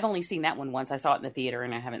I've only seen that one once. I saw it in the theater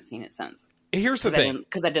and I haven't seen it since. Here's the thing.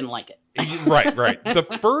 Because I didn't like it. Right. The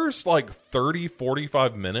first 30,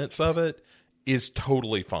 45 minutes of it is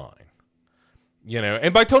totally fine.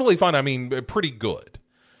 And by totally fine, I mean pretty good.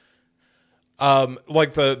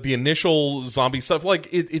 Like the initial zombie stuff,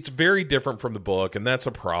 it's very different from the book, and that's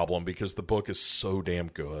a problem because the book is so damn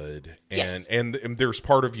good. And there's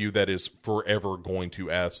part of you that is forever going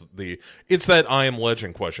to ask it's that I Am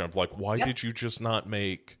Legend question of why did you just not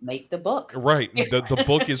make the book? Right. The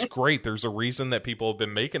book is great. There's a reason that people have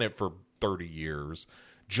been making it for 30 years.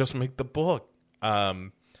 Just make the book.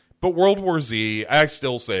 But World War Z, I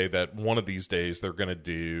still say that one of these days they're going to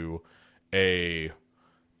do a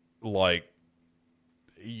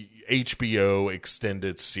HBO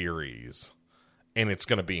extended series, and it's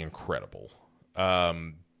going to be incredible.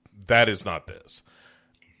 That is not this,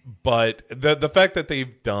 but the fact that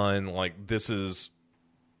they've done this is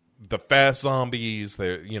the fast zombies.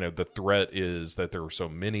 The threat is that there are so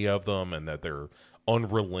many of them, and that they're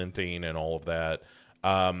unrelenting and all of that.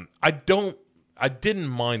 I didn't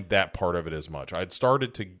mind that part of it as much. I'd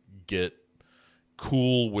started to get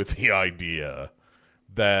cool with the idea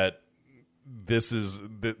that this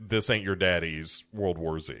ain't your daddy's World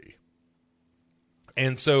War Z.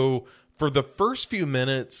 And so for the first few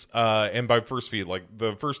minutes, and by first few,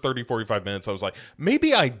 the first 30, 45 minutes, I was like,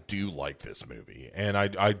 maybe I do like this movie. And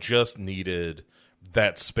I just needed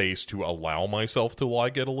that space to allow myself to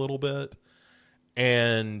like it a little bit,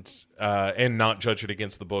 and not judge it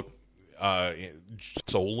against the book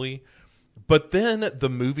solely. But then the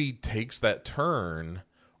movie takes that turn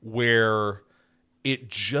where it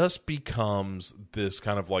just becomes this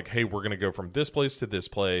kind of hey, we're going to go from this place to this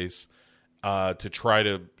place to try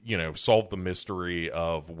to, solve the mystery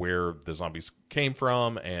of where the zombies came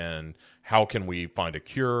from and how can we find a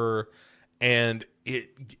cure. And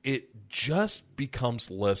it just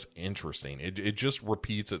becomes less interesting. It just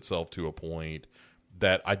repeats itself to a point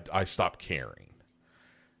that I stop caring.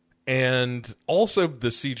 And also the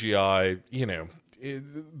CGI,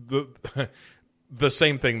 the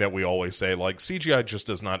same thing that we always say, CGI just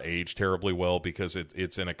does not age terribly well because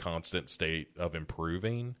it's in a constant state of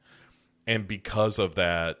improving. And because of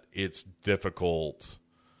that, it's difficult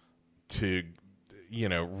to,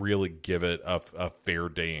 really give it a fair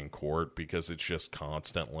day in court, because it's just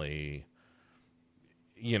constantly,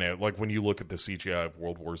 when you look at the CGI of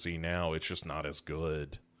World War Z now, it's just not as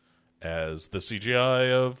good as the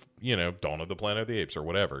CGI of, Dawn of the Planet of the Apes or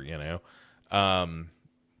whatever,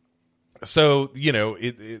 So,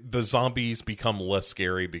 the zombies become less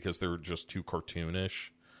scary because they're just too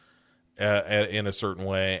cartoonish in a certain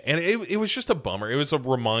way. And it was just a bummer. It was a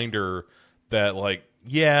reminder that,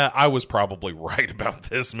 I was probably right about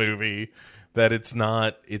this movie, that it's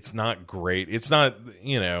not great. It's not,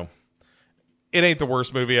 it ain't the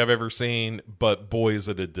worst movie I've ever seen, but boy, is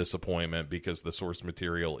it a disappointment because the source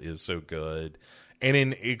material is so good. And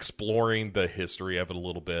in exploring the history of it a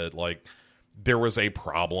little bit, there was a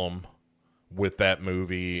problem with that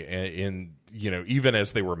movie, and even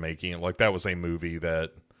as they were making it, that was a movie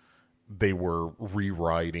that they were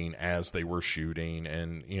rewriting as they were shooting.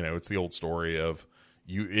 And it's the old story of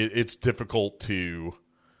it's difficult to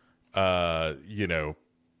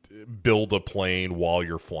build a plane while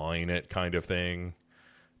you're flying it, kind of thing.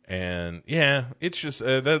 And yeah, it's just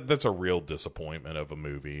that's a real disappointment of a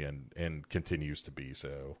movie, and continues to be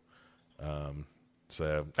so.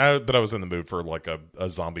 But I was in the mood for a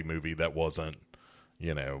zombie movie that wasn't,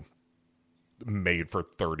 made for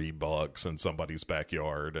 $30 in somebody's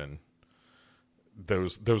backyard, and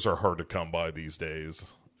those are hard to come by these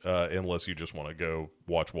days, unless you just want to go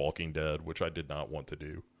watch Walking Dead, which I did not want to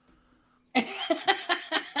do.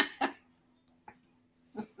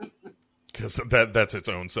 Because that's its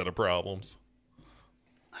own set of problems.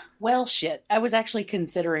 Well, shit. I was actually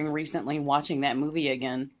considering recently watching that movie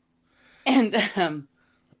again. And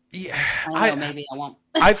Yeah, I don't know, maybe I won't.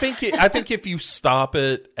 I think if you stop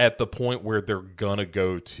it at the point where they're gonna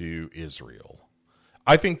go to Israel,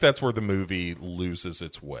 I think that's where the movie loses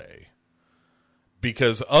its way.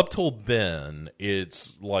 Because up till then,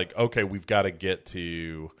 it's like, okay, we've got to get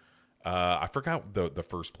to. I forgot the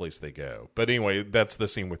first place they go, but anyway, that's the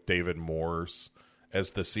scene with David Morse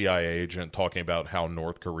as the CIA agent talking about how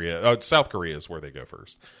South Korea is where they go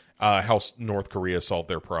first. How North Korea solved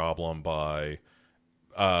their problem by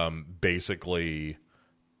basically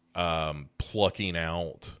plucking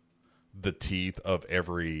out the teeth of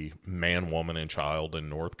every man, woman, and child in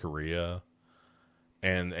North Korea.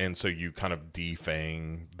 And so you kind of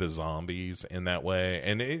defang the zombies in that way,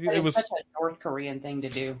 and it was such a North Korean thing to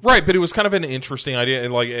do, right? But it was kind of an interesting idea,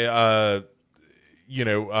 and like,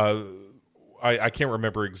 I can't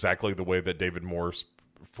remember exactly the way that David Morse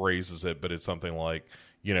phrases it, but it's something like,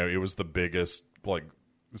 it was the biggest like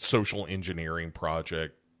social engineering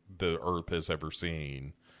project the Earth has ever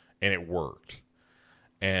seen, and it worked.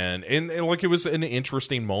 And like, it was an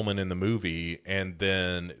interesting moment in the movie, and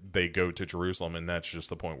then they go to Jerusalem, and that's just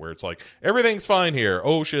the point where it's like, everything's fine here.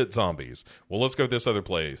 Oh shit, zombies. Well, let's go this other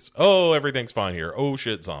place. Oh, everything's fine here. Oh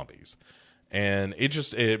shit, zombies. And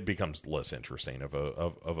it becomes less interesting of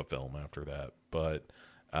a film after that. But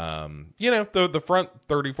the front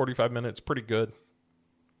 30-45 minutes pretty good.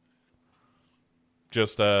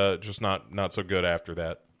 Just not so good after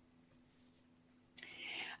that.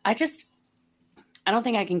 I don't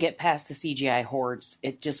think I can get past the CGI hordes.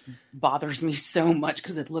 It just bothers me so much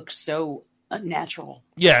because it looks so unnatural.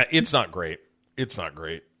 Yeah, it's not great. It's not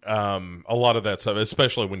great. A lot of that stuff,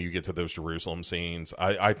 especially when you get to those Jerusalem scenes,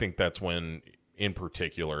 I think that's when, in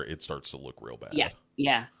particular, it starts to look real bad.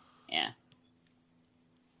 Yeah.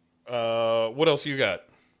 What else you got?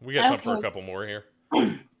 We got time for a couple more here.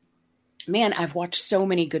 Man, I've watched so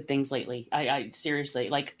many good things lately. I seriously,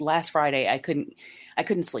 like last Friday, I couldn't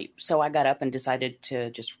sleep. So I got up and decided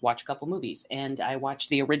to just watch a couple movies. And I watched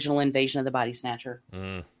the original Invasion of the Body Snatcher.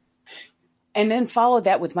 And then followed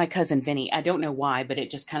that with My Cousin Vinny. I don't know why, but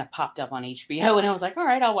it just kind of popped up on HBO. And I was like, all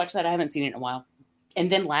right, I'll watch that. I haven't seen it in a while. And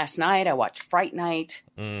then last night I watched Fright Night,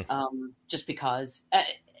 just because.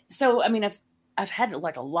 So, I mean, I've had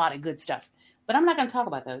like a lot of good stuff, but I'm not going to talk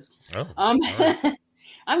about those. Right.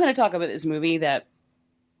 I'm going to talk about this movie that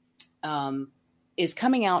is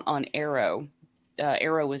coming out on Arrow.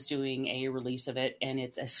 Arrow was doing a release of it, and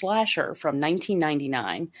it's a slasher from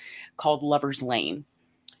 1999 called Lover's Lane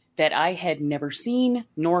that I had never seen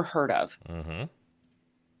nor heard of. Mm-hmm.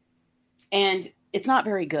 And it's not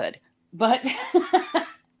very good, but all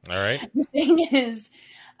right. The thing is,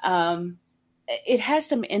 it has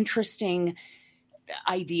some interesting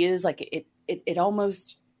ideas. Like it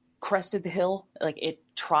almost crested the hill. Like it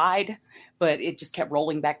tried, but it just kept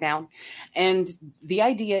rolling back down. And the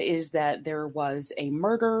idea is that there was a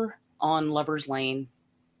murder on Lover's Lane,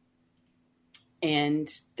 and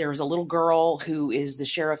there's a little girl who is the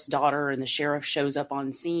sheriff's daughter, and the sheriff shows up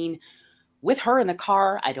on scene with her in the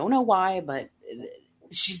car. I don't know why, but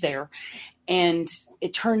she's there. And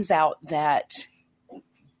it turns out that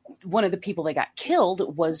one of the people that got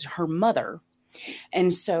killed was her mother.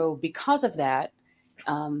 And so because of that,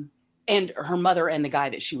 and her mother and the guy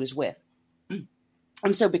that she was with.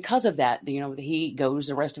 And so because of that, he goes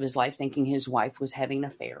the rest of his life thinking his wife was having an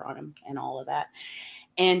affair on him and all of that.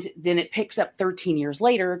 And then it picks up 13 years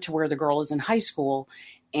later to where the girl is in high school,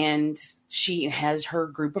 and she has her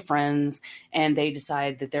group of friends, and they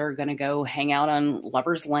decide that they're going to go hang out on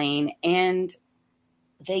Lover's Lane, and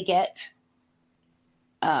they get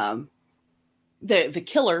the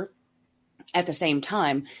killer at the same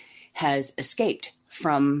time has escaped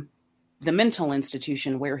from the mental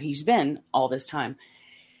institution where he's been all this time.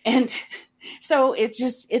 And so it's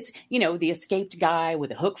the escaped guy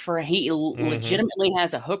with a hook he legitimately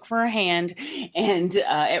has a hook for a hand. And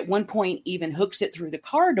at one point even hooks it through the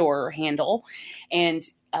car door handle. And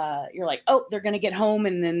you're like, oh, they're going to get home.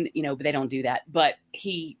 And then, but they don't do that. But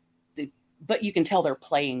you can tell they're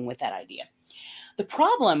playing with that idea. The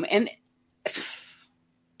problem, and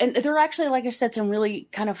there are actually, like I said, some really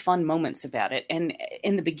kind of fun moments about it. And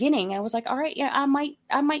in the beginning, I was like, all right, I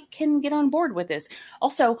might can get on board with this.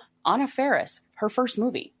 Also, Anna Faris, her first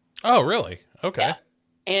movie. Oh, really? Okay. Yeah.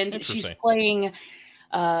 And she's playing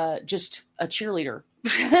just a cheerleader,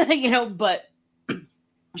 but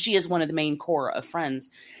she is one of the main core of Friends.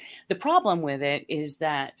 The problem with it is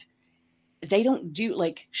that they don't do,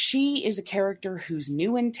 like, she is a character who's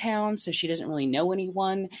new in town, so she doesn't really know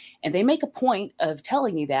anyone. And they make a point of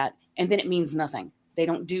telling you that, and then it means nothing. They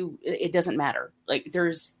don't do, it doesn't matter. Like,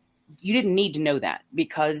 there's you didn't need to know that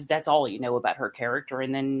because that's all you know about her character.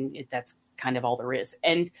 And then that's kind of all there is.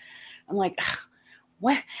 And I'm like, ugh,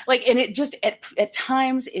 what? Like, and it just, at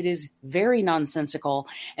times it is very nonsensical.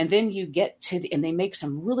 And then you get to, and they make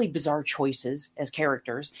some really bizarre choices as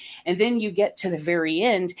characters. And then you get to the very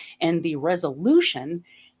end and the resolution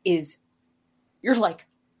is, you're like,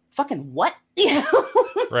 fucking what?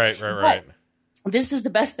 Right. But this is the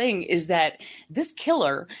best thing, is that this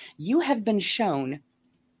killer, you have been shown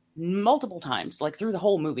multiple times, like through the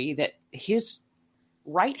whole movie, that his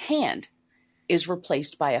right hand is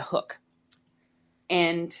replaced by a hook.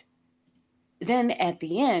 And then at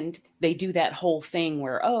the end, they do that whole thing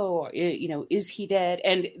where, is he dead?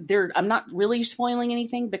 And I'm not really spoiling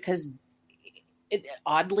anything because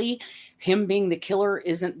oddly, him being the killer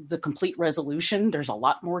isn't the complete resolution. There's a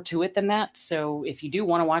lot more to it than that. So if you do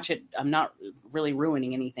want to watch it, I'm not really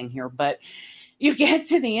ruining anything here, but you get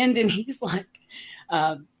to the end and he's like,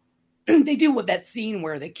 they do with that scene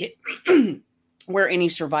where the kid, where any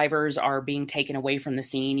survivors are being taken away from the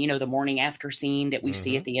scene, the morning after scene that we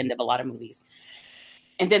see at the end of a lot of movies.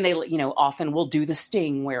 And then they, often will do the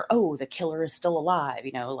sting where, the killer is still alive,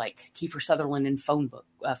 like Kiefer Sutherland in Phone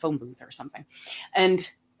Booth or something. And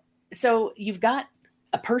so you've got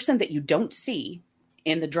a person that you don't see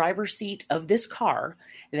in the driver's seat of this car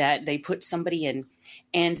that they put somebody in,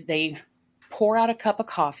 and they pour out a cup of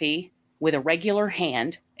coffee with a regular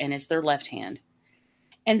hand, and it's their left hand.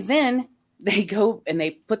 And then they go and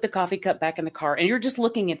they put the coffee cup back in the car, and you're just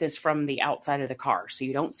looking at this from the outside of the car. So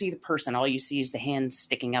you don't see the person. All you see is the hand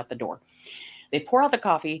sticking out the door. They pour out the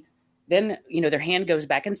coffee. Then, their hand goes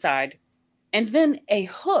back inside, and then a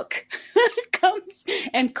hook comes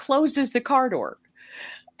and closes the car door.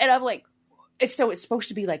 And I'm like, so it's supposed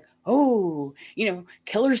to be like,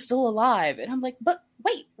 killer's still alive. And I'm like, but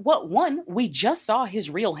wait, what? One, we just saw his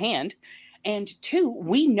real hand. And two,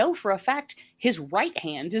 we know for a fact his right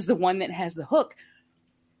hand is the one that has the hook.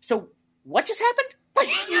 So what just happened?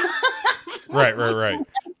 Right.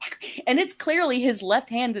 And it's clearly his left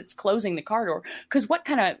hand that's closing the car door. Because what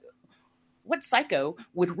psycho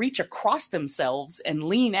would reach across themselves and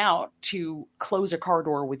lean out to close a car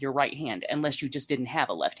door with your right hand, unless you just didn't have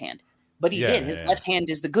a left hand? But he did. His left hand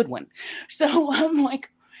is the good one. So I'm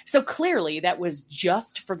like, so clearly that was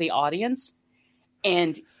just for the audience.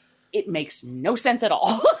 And it makes no sense at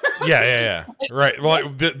all. Yeah. Right. Well,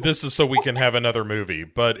 this is so we can have another movie,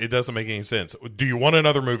 but it doesn't make any sense. Do you want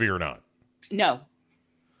another movie or not? No.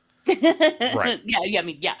 Right.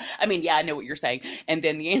 I know what you're saying. And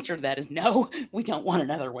then the answer to that is no, we don't want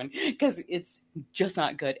another one, because it's just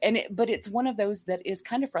not good. But it's one of those that is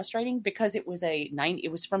kind of frustrating because it was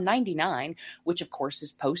from 99, which of course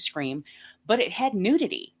is post Scream, but it had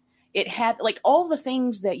nudity. It had like all the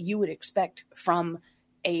things that you would expect from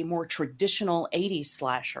a more traditional 80s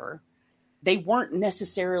slasher. They weren't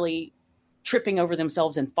necessarily tripping over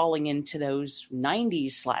themselves and falling into those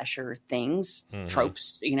 90s slasher things,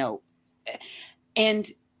 tropes,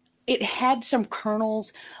 and it had some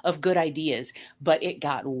kernels of good ideas, but it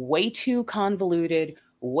got way too convoluted,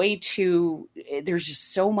 there's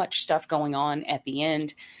just so much stuff going on at the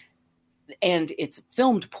end, and it's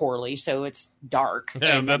filmed poorly, so it's dark.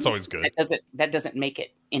 Yeah, and that's always good. That doesn't make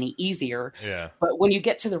it any easier. Yeah. But when you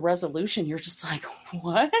get to the resolution, you're just like,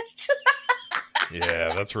 what?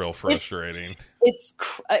 Yeah, that's real frustrating. It's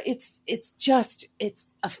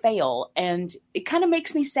a fail, and it kind of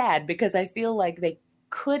makes me sad because I feel like they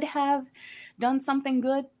could have done something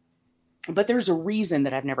good, but there's a reason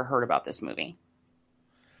that I've never heard about this movie.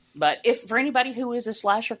 But if for anybody who is a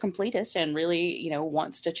slasher completist and really,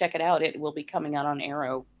 wants to check it out, it will be coming out on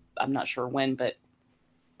Arrow. I'm not sure when, but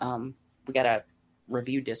we got a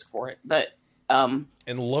review disc for it. But and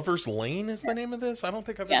Lover's Lane is the name of this? I don't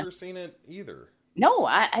think I've ever seen it either. No,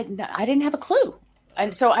 I didn't have a clue.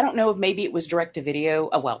 And so I don't know if maybe it was direct to video.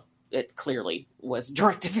 Oh, well, it clearly was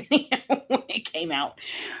direct to video when it came out.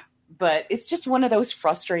 But it's just one of those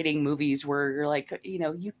frustrating movies where you're like,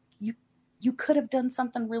 you could have done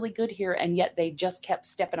something really good here, and yet they just kept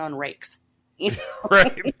stepping on rakes.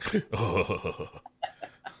 Right.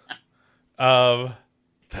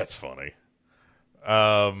 That's funny.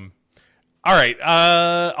 All right.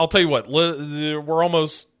 I'll tell you what. We're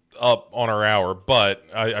almost up on our hour, but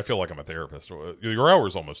I feel like I'm a therapist. Your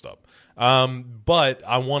hour's almost up. But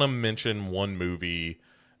I want to mention one movie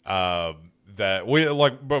that we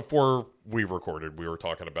like before we recorded. We were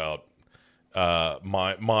talking about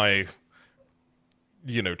my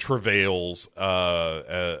travails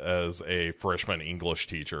as a freshman English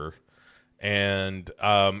teacher. And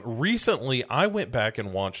recently I went back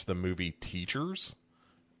and watched the movie Teachers.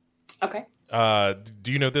 Okay.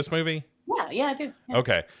 Do you know this movie? Yeah, I do. Yeah.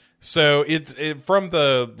 Okay. So it's from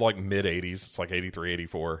the like mid 80s. It's like 83,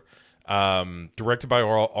 84. Directed by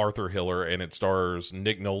Arthur Hiller, and it stars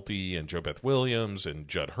Nick Nolte and Jo Beth Williams and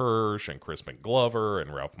Judd Hirsch and Crispin Glover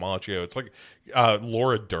and Ralph Macchio. It's like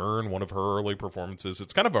Laura Dern, one of her early performances.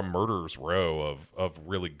 It's kind of a murderer's row of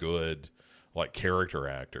really good like character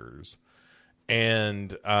actors.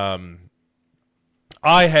 And I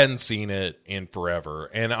hadn't seen it in forever,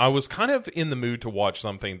 and I was kind of in the mood to watch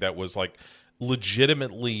something that was like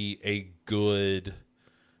legitimately a good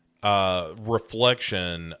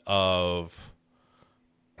reflection of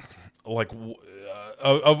like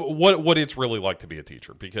of what it's really like to be a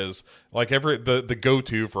teacher, because like the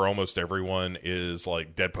go-to for almost everyone is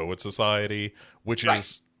like Dead Poets Society, which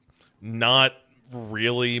is not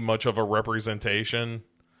really much of a representation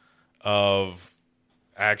of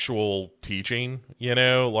actual teaching,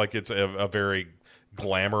 like it's a very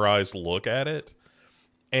glamorized look at it.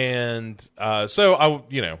 And so I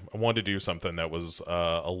wanted to do something that was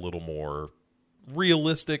a little more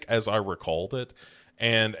realistic as I recalled it.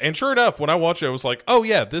 And sure enough, when I watched it, I was like, oh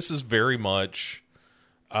yeah, this is very much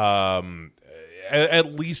at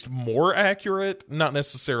least more accurate, not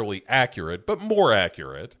necessarily accurate, but more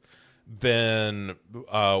accurate than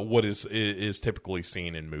what is typically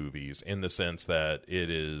seen in movies, in the sense that it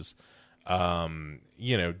is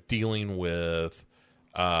dealing with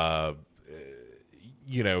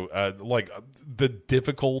like the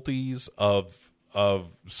difficulties of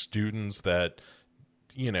students that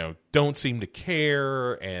don't seem to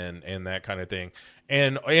care, and that kind of thing,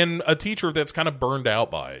 and a teacher that's kind of burned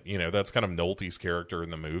out by it. That's kind of Nolte's character in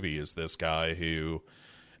the movie, is this guy who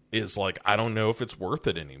is like, I don't know if it's worth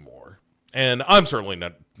it anymore. And I'm certainly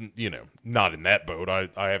not in that boat. I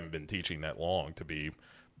haven't been teaching that long to be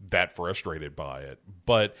that frustrated by it,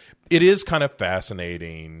 but it is kind of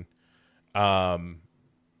fascinating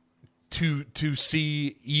to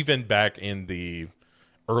see, even back in the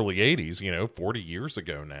early 80s, 40 years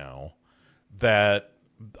ago now, that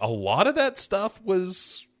a lot of that stuff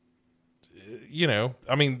was,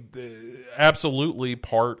 absolutely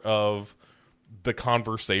part of the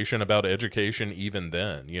conversation about education even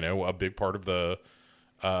then. A big part of the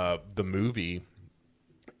movie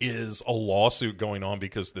is a lawsuit going on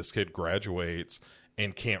because this kid graduates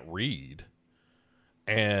and can't read.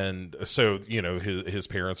 And so, his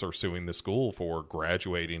parents are suing the school for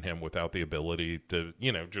graduating him without the ability to,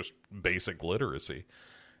 just basic literacy.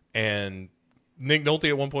 And Nick Nolte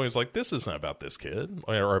at one point is like, this isn't about this kid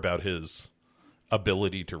or about his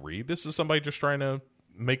ability to read. This is somebody just trying to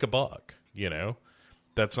make a buck,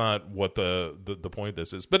 That's not what the point of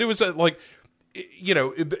this is. But it was like,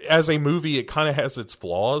 as a movie, it kind of has its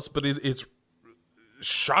flaws, but it's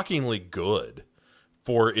shockingly good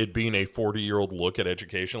for it being a 40-year-old look at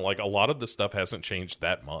education. Like, a lot of the stuff hasn't changed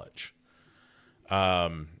that much.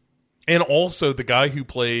 And also, the guy who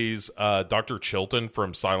plays Dr. Chilton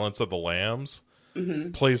from Silence of the Lambs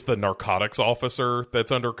plays the narcotics officer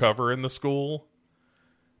that's undercover in the school.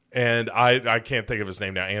 And I can't think of his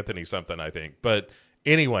name now. Anthony something, I think. But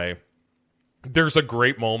anyway, there's a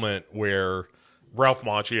great moment where Ralph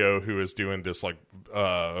Macchio, who is doing this like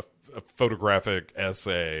photographic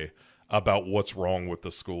essay about what's wrong with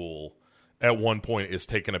the school, at one point is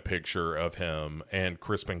taking a picture of him, and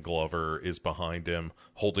Crispin Glover is behind him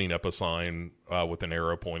holding up a sign with an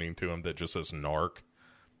arrow pointing to him that just says "narc."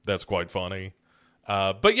 That's quite funny.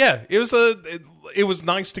 But yeah, it was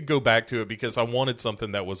nice to go back to it, because I wanted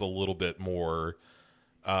something that was a little bit more,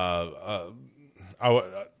 I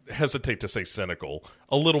hesitate to say cynical,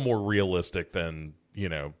 a little more realistic than,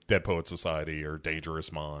 Dead Poets Society or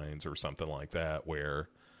Dangerous Minds or something like that, where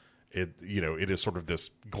it is sort of this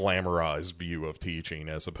glamorized view of teaching,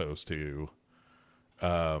 as opposed to,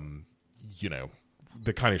 the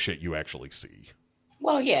kind of shit you actually see.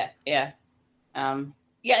 Well, yeah.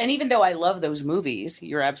 Yeah, and even though I love those movies,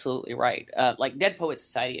 you're absolutely right. Like Dead Poets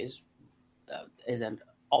Society is an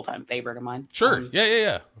all-time favorite of mine. Sure.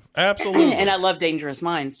 Yeah. Absolutely. And I love Dangerous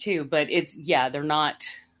Minds too, but they're not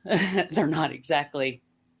they're not exactly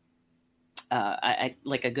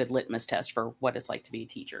like a good litmus test for what it's like to be a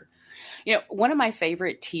teacher. One of my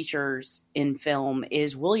favorite teachers in film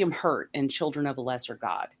is William Hurt in Children of a Lesser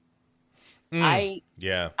God. I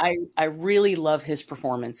really love his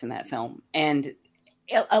performance in that film, and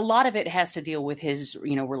a lot of it has to deal with his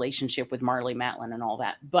relationship with Marlee Matlin and all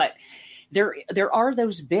that. But there are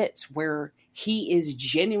those bits where he is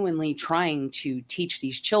genuinely trying to teach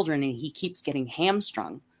these children, and he keeps getting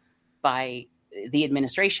hamstrung by the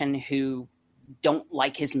administration, who don't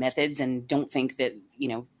like his methods and don't think that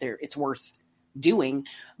it's worth doing.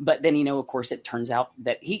 But then, of course, it turns out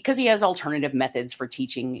that because he has alternative methods for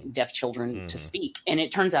teaching deaf children to speak. And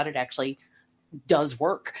it turns out it actually does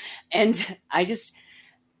work. And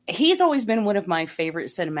he's always been one of my favorite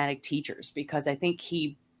cinematic teachers, because I think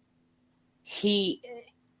he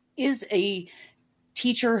is a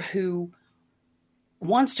teacher who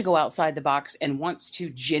wants to go outside the box and wants to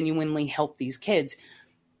genuinely help these kids.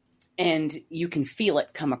 And you can feel it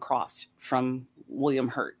come across from William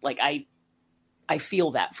Hurt. Like I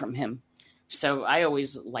feel that from him. So I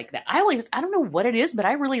always like that. I don't know what it is, but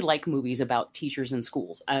I really like movies about teachers in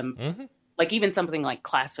schools. Like even something like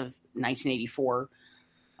Class of 1984.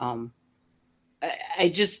 I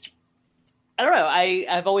don't know.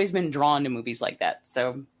 I've always been drawn to movies like that.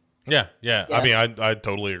 So yeah. I mean, I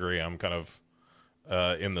totally agree. I'm kind of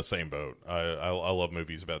in the same boat. I love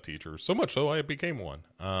movies about teachers so much so I became one.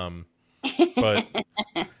 But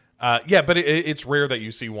but it's rare that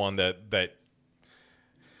you see one that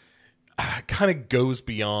kind of goes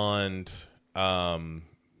beyond the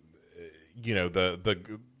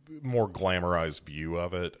more glamorized view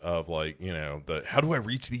of it, of like, the how do I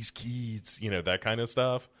reach these kids, that kind of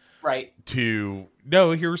stuff, right? To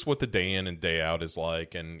no, here's what the day in and day out is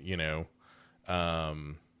like. And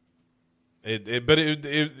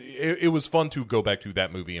it was fun to go back to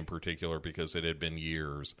that movie in particular, because it had been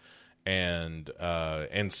years, and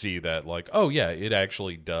see that, like, oh yeah, it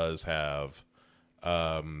actually does have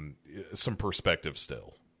some perspective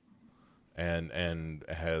still, and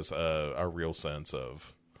has a real sense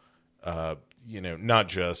of not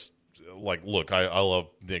just like, look, I love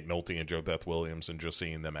Nick Nolte and Joe Beth Williams, and just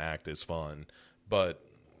seeing them act is fun, but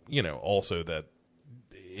also that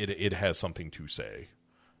it has something to say,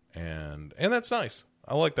 and that's nice.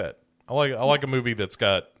 I like that. I like a movie that's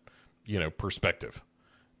got perspective.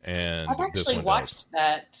 And I've actually watched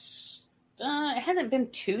that. It hasn't been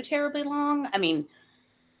too terribly long. I mean,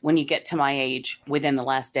 when you get to my age, within the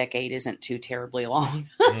last decade isn't too terribly long,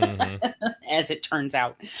 as it turns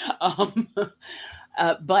out.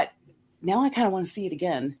 But now I kind of want to see it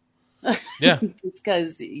again. Yeah, it's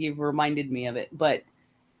because you've reminded me of it. But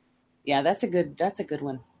yeah, that's a good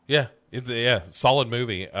one. Yeah, it's solid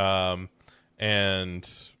movie. And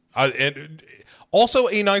also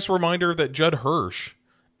a nice reminder that Judd Hirsch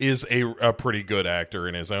is a pretty good actor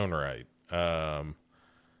in his own right. Not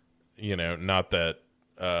that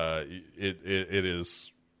it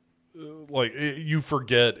is like, you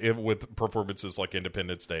forget with performances like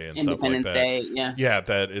Independence Day and stuff like that. Independence Day, yeah,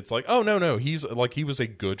 that it's like, oh no, he was a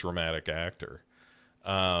good dramatic actor.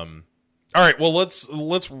 All right, well, let's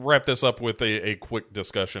wrap this up with a quick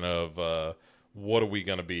discussion of what are we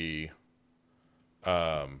going to be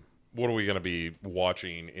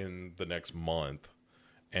watching in the next month.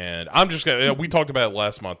 And I'm just gonna, we talked about it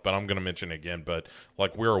last month, but I'm gonna mention it again. But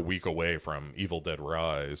like, we're a week away from Evil Dead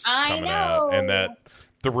Rise coming out, and that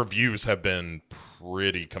the reviews have been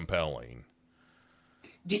pretty compelling.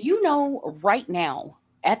 Do you know right now,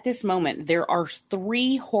 at this moment, there are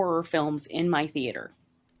 3 horror films in my theater?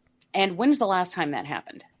 And when's the last time that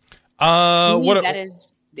happened? That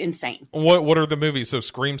is insane. What are the movies? So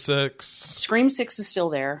Scream 6? Scream 6 is still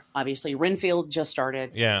there, obviously. Renfield just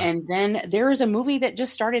started. Yeah. And then there is a movie that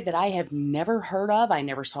just started that I have never heard of. I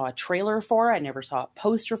never saw a trailer for. I never saw a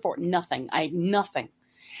poster for. Nothing. Nothing.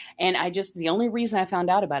 And the only reason I found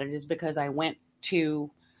out about it is because I went to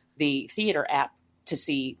the theater app to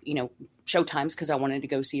see, showtimes, because I wanted to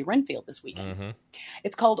go see Renfield this weekend. Mm-hmm.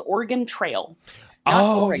 It's called Oregon Trail.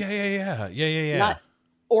 Oregon. Yeah. Not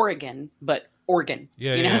Oregon, but Oregon.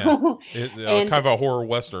 Yeah. Kind of a horror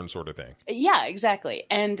Western sort of thing. Yeah, exactly.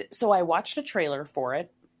 And so I watched a trailer for it,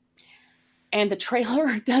 and the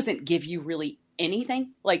trailer doesn't give you really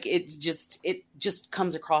anything. Like, it just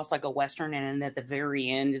comes across like a Western, and then at the very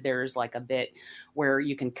end, there's like a bit where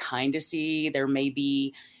you can kind of see there may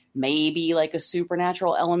be like a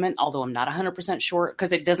supernatural element, although I'm not 100% sure,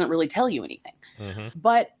 because it doesn't really tell you anything. Mm-hmm.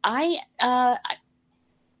 But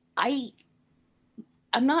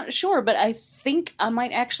I'm not sure, but I think I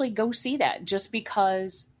might actually go see that, just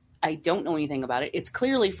because I don't know anything about it. It's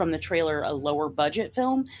clearly, from the trailer, a lower budget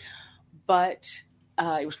film, but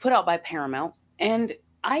it was put out by Paramount, and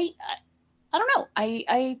I don't know.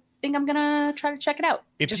 I think I'm gonna try to check it out,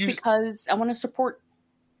 because I want to support,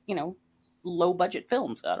 low budget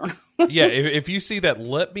films. I don't know. Yeah, if you see that,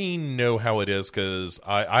 let me know how it is, because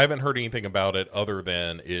I haven't heard anything about it other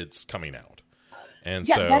than it's coming out, and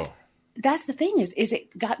That's the thing is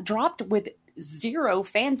it got dropped with zero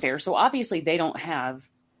fanfare. So obviously they don't have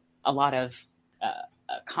a lot of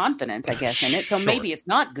confidence, I guess, in it. So maybe it's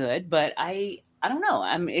not good, but I don't know.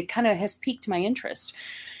 It kind of has piqued my interest.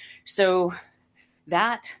 So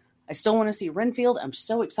that I still want to see Renfield. I'm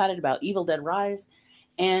so excited about Evil Dead Rise.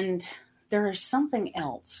 And there is something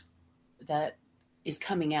else that is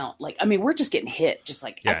coming out. Like, I mean, we're just getting hit. Just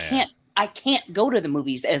like, I can't go to the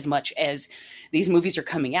movies as much as these movies are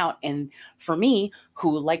coming out. And for me,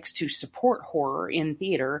 who likes to support horror in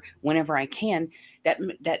theater whenever I can, that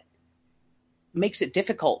makes it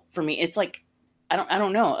difficult for me. It's like, I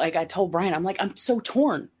don't know. Like I told Brian, I'm like, I'm so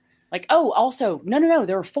torn. Like, oh, also, no,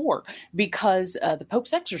 there are 4 because the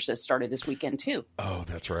Pope's Exorcist started this weekend too. Oh,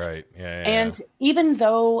 that's right. Yeah. And even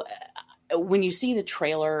though when you see the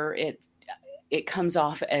trailer, it comes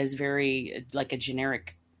off as very like a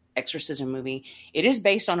generic exorcism movie. It is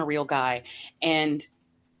based on a real guy, and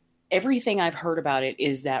everything I've heard about it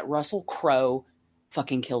is that Russell Crowe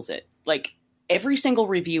fucking kills it. Like every single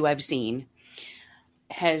review I've seen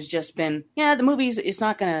has just been, yeah, the movie's it's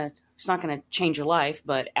not gonna change your life,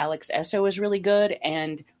 but Alex Esso is really good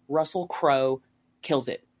and Russell Crowe kills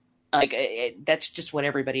it. Like that's just what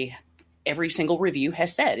every single review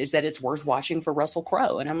has said, is that it's worth watching for Russell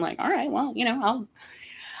Crowe. And I'm like, all right, well,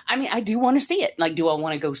 I do want to see it. Like, do I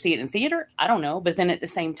want to go see it in theater? I don't know. But then at the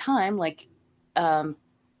same time, like, I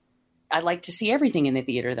like to see everything in the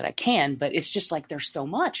theater that I can, but it's just like, there's so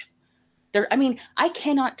much there. I mean, I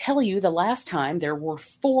cannot tell you the last time there were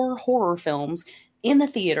 4 horror films in the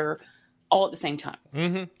theater all at the same time.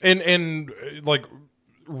 Mm-hmm. And like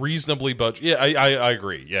reasonably budget. Yeah, I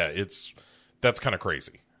agree. Yeah. That's kind of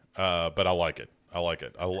crazy. But I like it. I like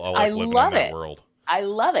living in that world. I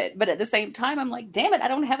love it. But at the same time, I'm like, damn it, I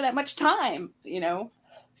don't have that much time,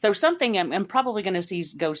 So something I'm probably going to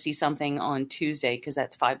go see something on Tuesday, because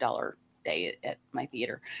that's $5 day at my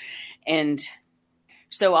theater. And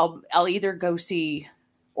so I'll either go see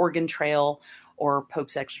Oregon Trail or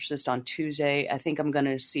Pope's Exorcist on Tuesday. I think I'm going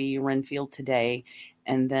to see Renfield today.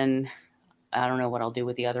 And then I don't know what I'll do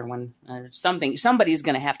with the other one. Somebody's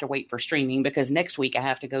going to have to wait for streaming, because next week I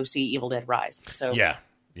have to go see Evil Dead Rise. So yeah.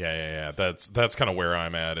 That's kind of where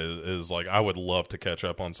I'm at. Is like, I would love to catch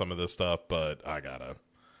up on some of this stuff, but I gotta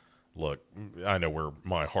look. I know where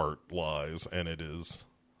my heart lies, and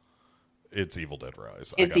it's Evil Dead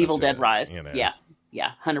Rise. It's Evil Dead Rise.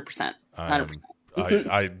 Yeah, 100%. 100%.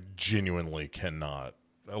 I genuinely cannot,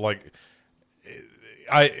 like.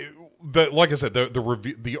 Like I said,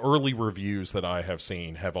 the early reviews that I have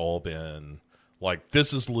seen have all been like,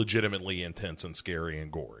 this is legitimately intense and scary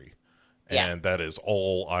and gory. And that is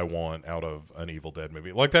all I want out of an Evil Dead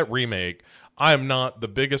movie. Like that remake, I'm not the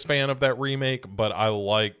biggest fan of that remake, but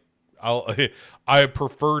I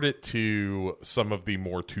preferred it to some of the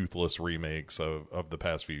more toothless remakes of the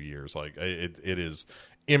past few years. Like it is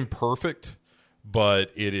imperfect,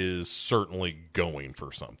 but it is certainly going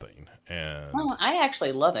for something. And well, I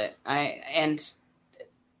actually love it.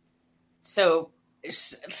 So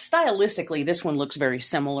stylistically, this one looks very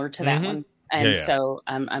similar to that one. And so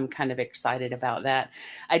I'm kind of excited about that.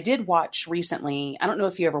 I did watch recently, I don't know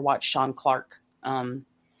if you ever watched Sean Clark.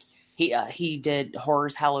 He did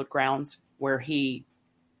Horror's Hallowed Grounds, where he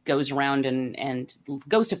goes around and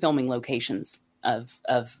goes to filming locations of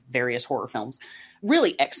various horror films.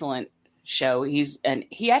 Really excellent show.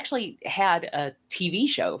 He actually had a TV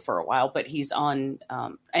show for a while, but he's on,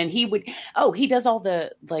 and he does all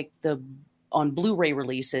the on Blu-ray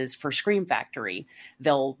releases for Scream Factory.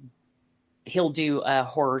 He'll do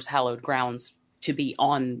Horror's Hallowed Grounds to be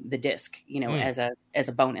on the disc, as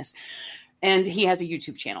a bonus. And he has a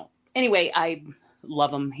YouTube channel. Anyway, I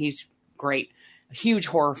love him. He's great. A huge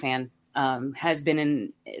horror fan. Has been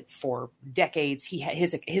in it for decades.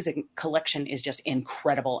 His collection is just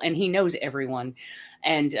incredible, and he knows everyone.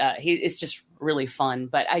 And it's just really fun.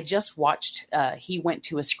 But I just watched. He went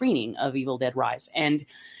to a screening of Evil Dead Rise, and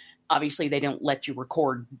obviously they don't let you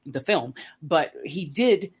record the film, but he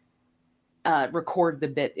did record the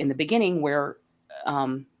bit in the beginning where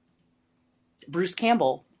Bruce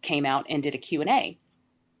Campbell came out and did a Q&A.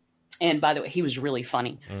 And by the way, he was really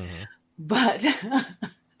funny. Mm-hmm.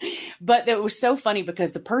 But it was so funny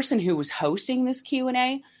because the person who was hosting this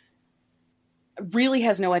Q&A really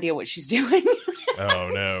has no idea what she's doing. Oh,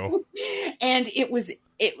 no. And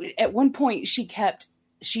at one point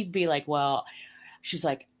she'd be like, well, she's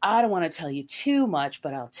like, I don't want to tell you too much,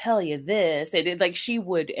 but I'll tell you this. And she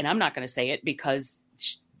would, and I'm not going to say it because,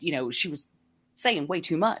 she was saying way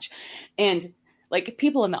too much. And like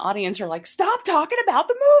people in the audience are like, stop talking about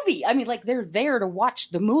the movie. I mean, like they're there to watch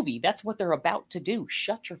the movie. That's what they're about to do.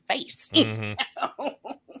 Shut your face. Mm-hmm.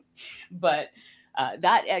 But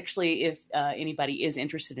that actually, if anybody is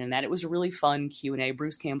interested in that, it was a really fun Q&A.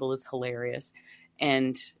 Bruce Campbell is hilarious.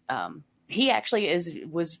 And he actually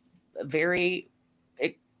was very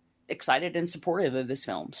excited and supportive of this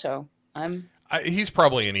film. So He's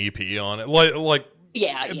probably an EP on it. Like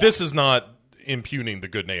Yeah. this is not impugning the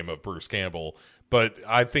good name of Bruce Campbell, but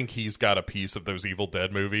I think he's got a piece of those Evil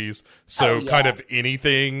Dead movies. So kind of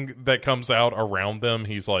anything that comes out around them,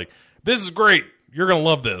 he's like, this is great. You're going to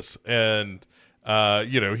love this. And,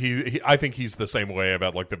 he I think he's the same way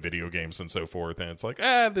about like the video games and so forth. And it's like,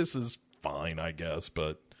 this is fine, I guess.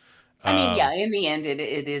 But I mean, in the end, it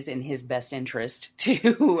is in his best interest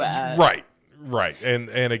to. Right. And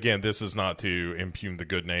again, this is not to impugn the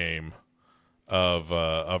good name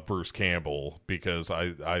of Bruce Campbell, because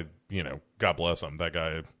I God bless him. That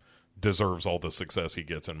guy deserves all the success he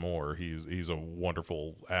gets and more. He's a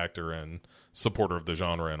wonderful actor and supporter of the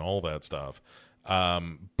genre and all that stuff.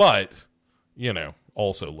 But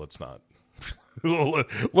also let's not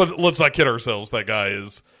kid ourselves. That guy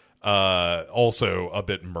is also a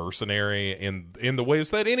bit mercenary in the ways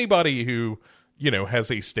that anybody who has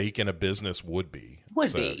a stake in a business would be.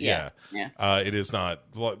 Yeah. It is not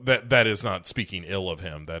that is not speaking ill of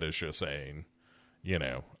him. That is just saying,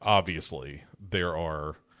 obviously there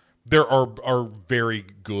are very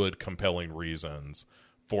good, compelling reasons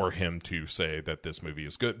for him to say that this movie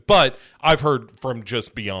is good. But I've heard from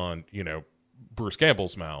just beyond, Bruce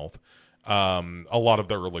Campbell's mouth, a lot of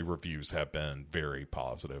the early reviews have been very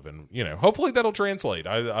positive, and hopefully that'll translate.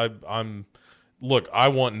 I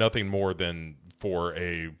want nothing more than for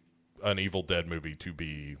an Evil Dead movie to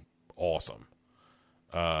be awesome.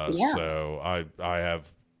 So I have,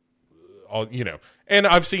 and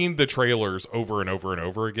I've seen the trailers over and over and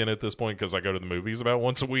over again at this point, because I go to the movies about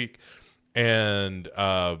once a week, and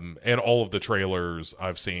all of the trailers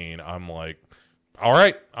I've seen, I'm like, all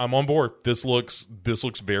right, I'm on board. This looks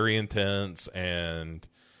very intense, and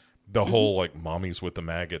the whole like mommy's with the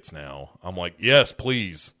maggots now. I'm like, yes,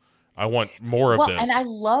 please. I want more of this. And I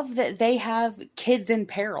love that they have kids in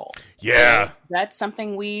peril. Yeah. That's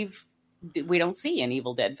something we don't see in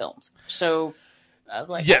Evil Dead films. So all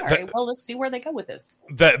right, well, let's see where they go with this.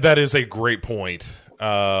 That is a great point.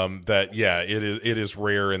 It is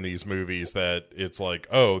rare in these movies that it's like,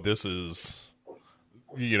 oh, this is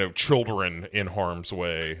children in harm's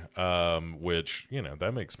way, which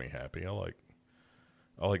that makes me happy. I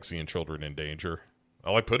like seeing children in danger.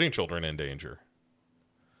 I like putting children in danger.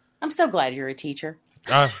 I'm so glad you're a teacher.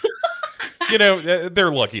 They're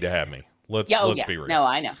lucky to have me. Let's be real. No,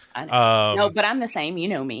 I know. No, but I'm the same. You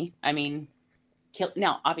know me. I mean,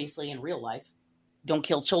 now, obviously, in real life, don't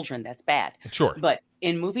kill children. That's bad. Sure. But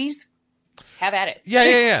in movies, have at it.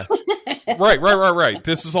 Yeah. Right.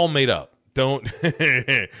 This is all made up. Don't,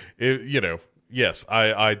 yes,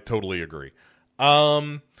 I totally agree.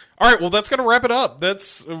 All right, well, that's going to wrap it up.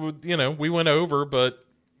 That's, we went over, but,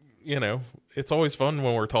 it's always fun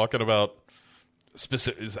when we're talking about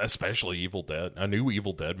especially Evil Dead, a new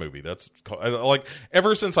Evil Dead movie. That's like,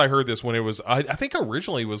 ever since I heard this, when it was, I think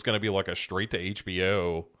originally it was going to be like a straight to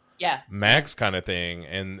HBO Max kind of thing.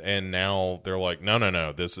 And now they're like,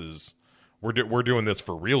 no, this is, we're doing this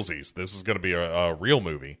for realsies. This is going to be a real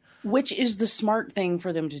movie. Which is the smart thing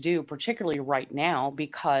for them to do, particularly right now,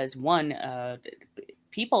 because one,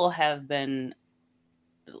 people have been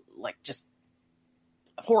just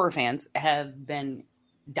horror fans have been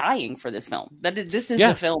dying for this film. This is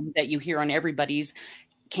the film that you hear on everybody's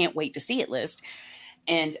can't wait to see it list.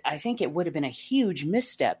 And I think it would have been a huge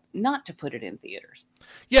misstep not to put it in theaters.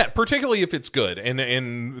 Yeah, particularly if it's good. And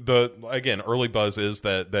the, again, early buzz is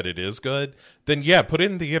that it is good. Then put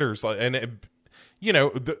it in theaters. And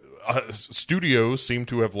studios seem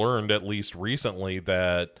to have learned, at least recently,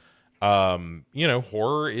 that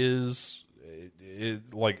horror is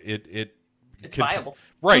it's viable.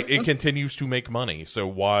 Right, it continues to make money. So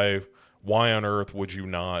why on earth would you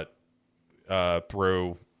not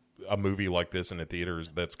throw a movie like this into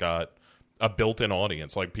theaters that's got a built-in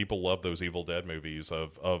audience? Like, people love those Evil Dead movies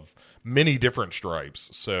of many different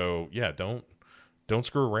stripes. So don't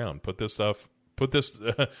screw around. Put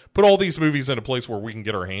all these movies in a place where we can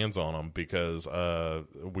get our hands on them, because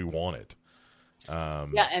we want it.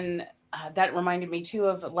 And that reminded me too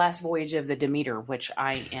of Last Voyage of the Demeter, which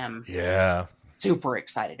I am super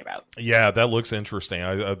excited about. Yeah, that looks interesting.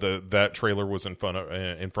 That trailer was in front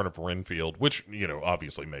of Renfield, which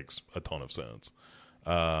obviously makes a ton of sense.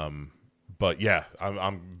 But yeah,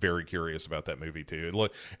 I'm very curious about that movie too.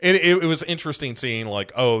 It was interesting seeing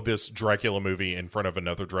this Dracula movie in front of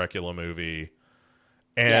another Dracula movie.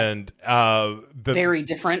 And very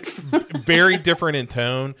different. Very different in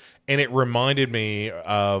tone, and it reminded me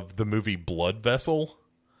of the movie Blood Vessel.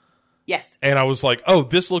 Yes. And I was like, oh,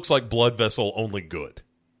 this looks like Blood Vessel, only good.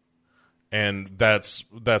 And that's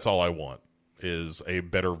all I want, is a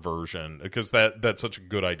better version, because that's such a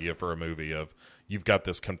good idea for a movie of, you've got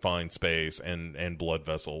this confined space, and Blood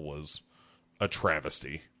Vessel was a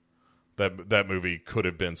travesty. That movie could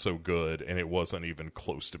have been so good, and it wasn't even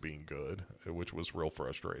close to being good, which was real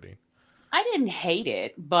frustrating. I didn't hate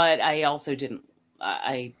it, but I also didn't.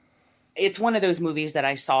 It's one of those movies that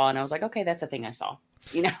I saw, and I was like, okay, that's a thing I saw.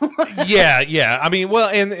 You know? yeah. I mean, well,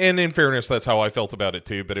 and in fairness, that's how I felt about it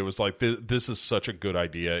too. But it was like this is such a good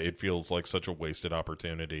idea. It feels like such a wasted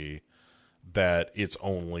opportunity that it's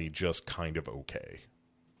only just kind of okay.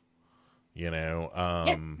 You know.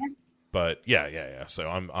 Yeah. But yeah. So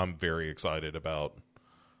I'm very excited about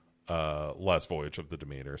Last Voyage of the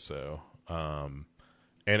Demeter. So and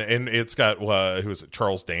it's got who is it?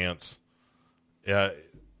 Charles Dance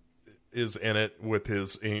is in it with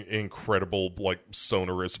his incredible like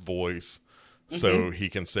sonorous voice, so he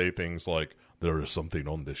can say things like "There is something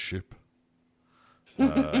on this ship,"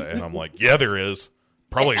 and I'm like, "Yeah, there is.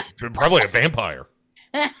 Probably a vampire."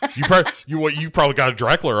 You probably got a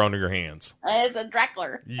Dracler under your hands. It's a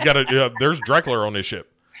Dracler. You got there's a Dracler on this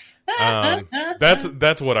ship.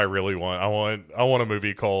 That's what I really want. I want a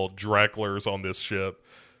movie called Draclers on this ship.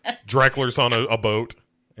 Draclers on a boat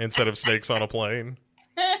instead of snakes on a plane.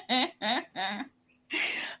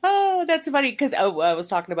 Oh, that's funny because I was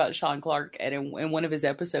talking about Sean Clark, and in one of his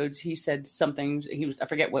episodes, he said something. I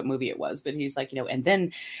forget what movie it was, but he's like, and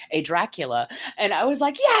then a Dracula, and I was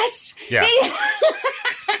like, yes, yeah.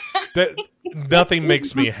 Nothing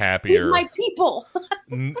makes me happier. He's my people.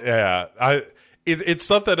 Yeah, it's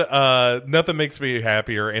something. Nothing makes me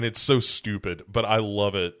happier, and it's so stupid, but I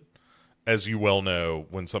love it. As you well know,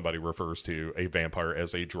 when somebody refers to a vampire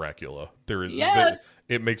as a Dracula,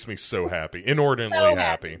 it makes me so happy, inordinately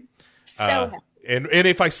happy. So happy. And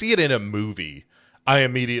if I see it in a movie, I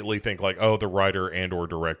immediately think like, oh, the writer and or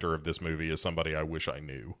director of this movie is somebody I wish I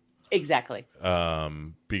knew. Exactly.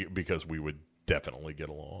 Because we would definitely get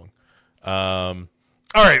along. All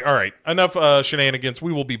right. Enough shenanigans.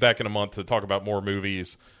 We will be back in a month to talk about more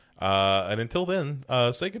movies. And until then,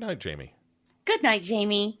 say goodnight, Jamie. Good night,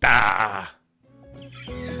 Jamie. Ah.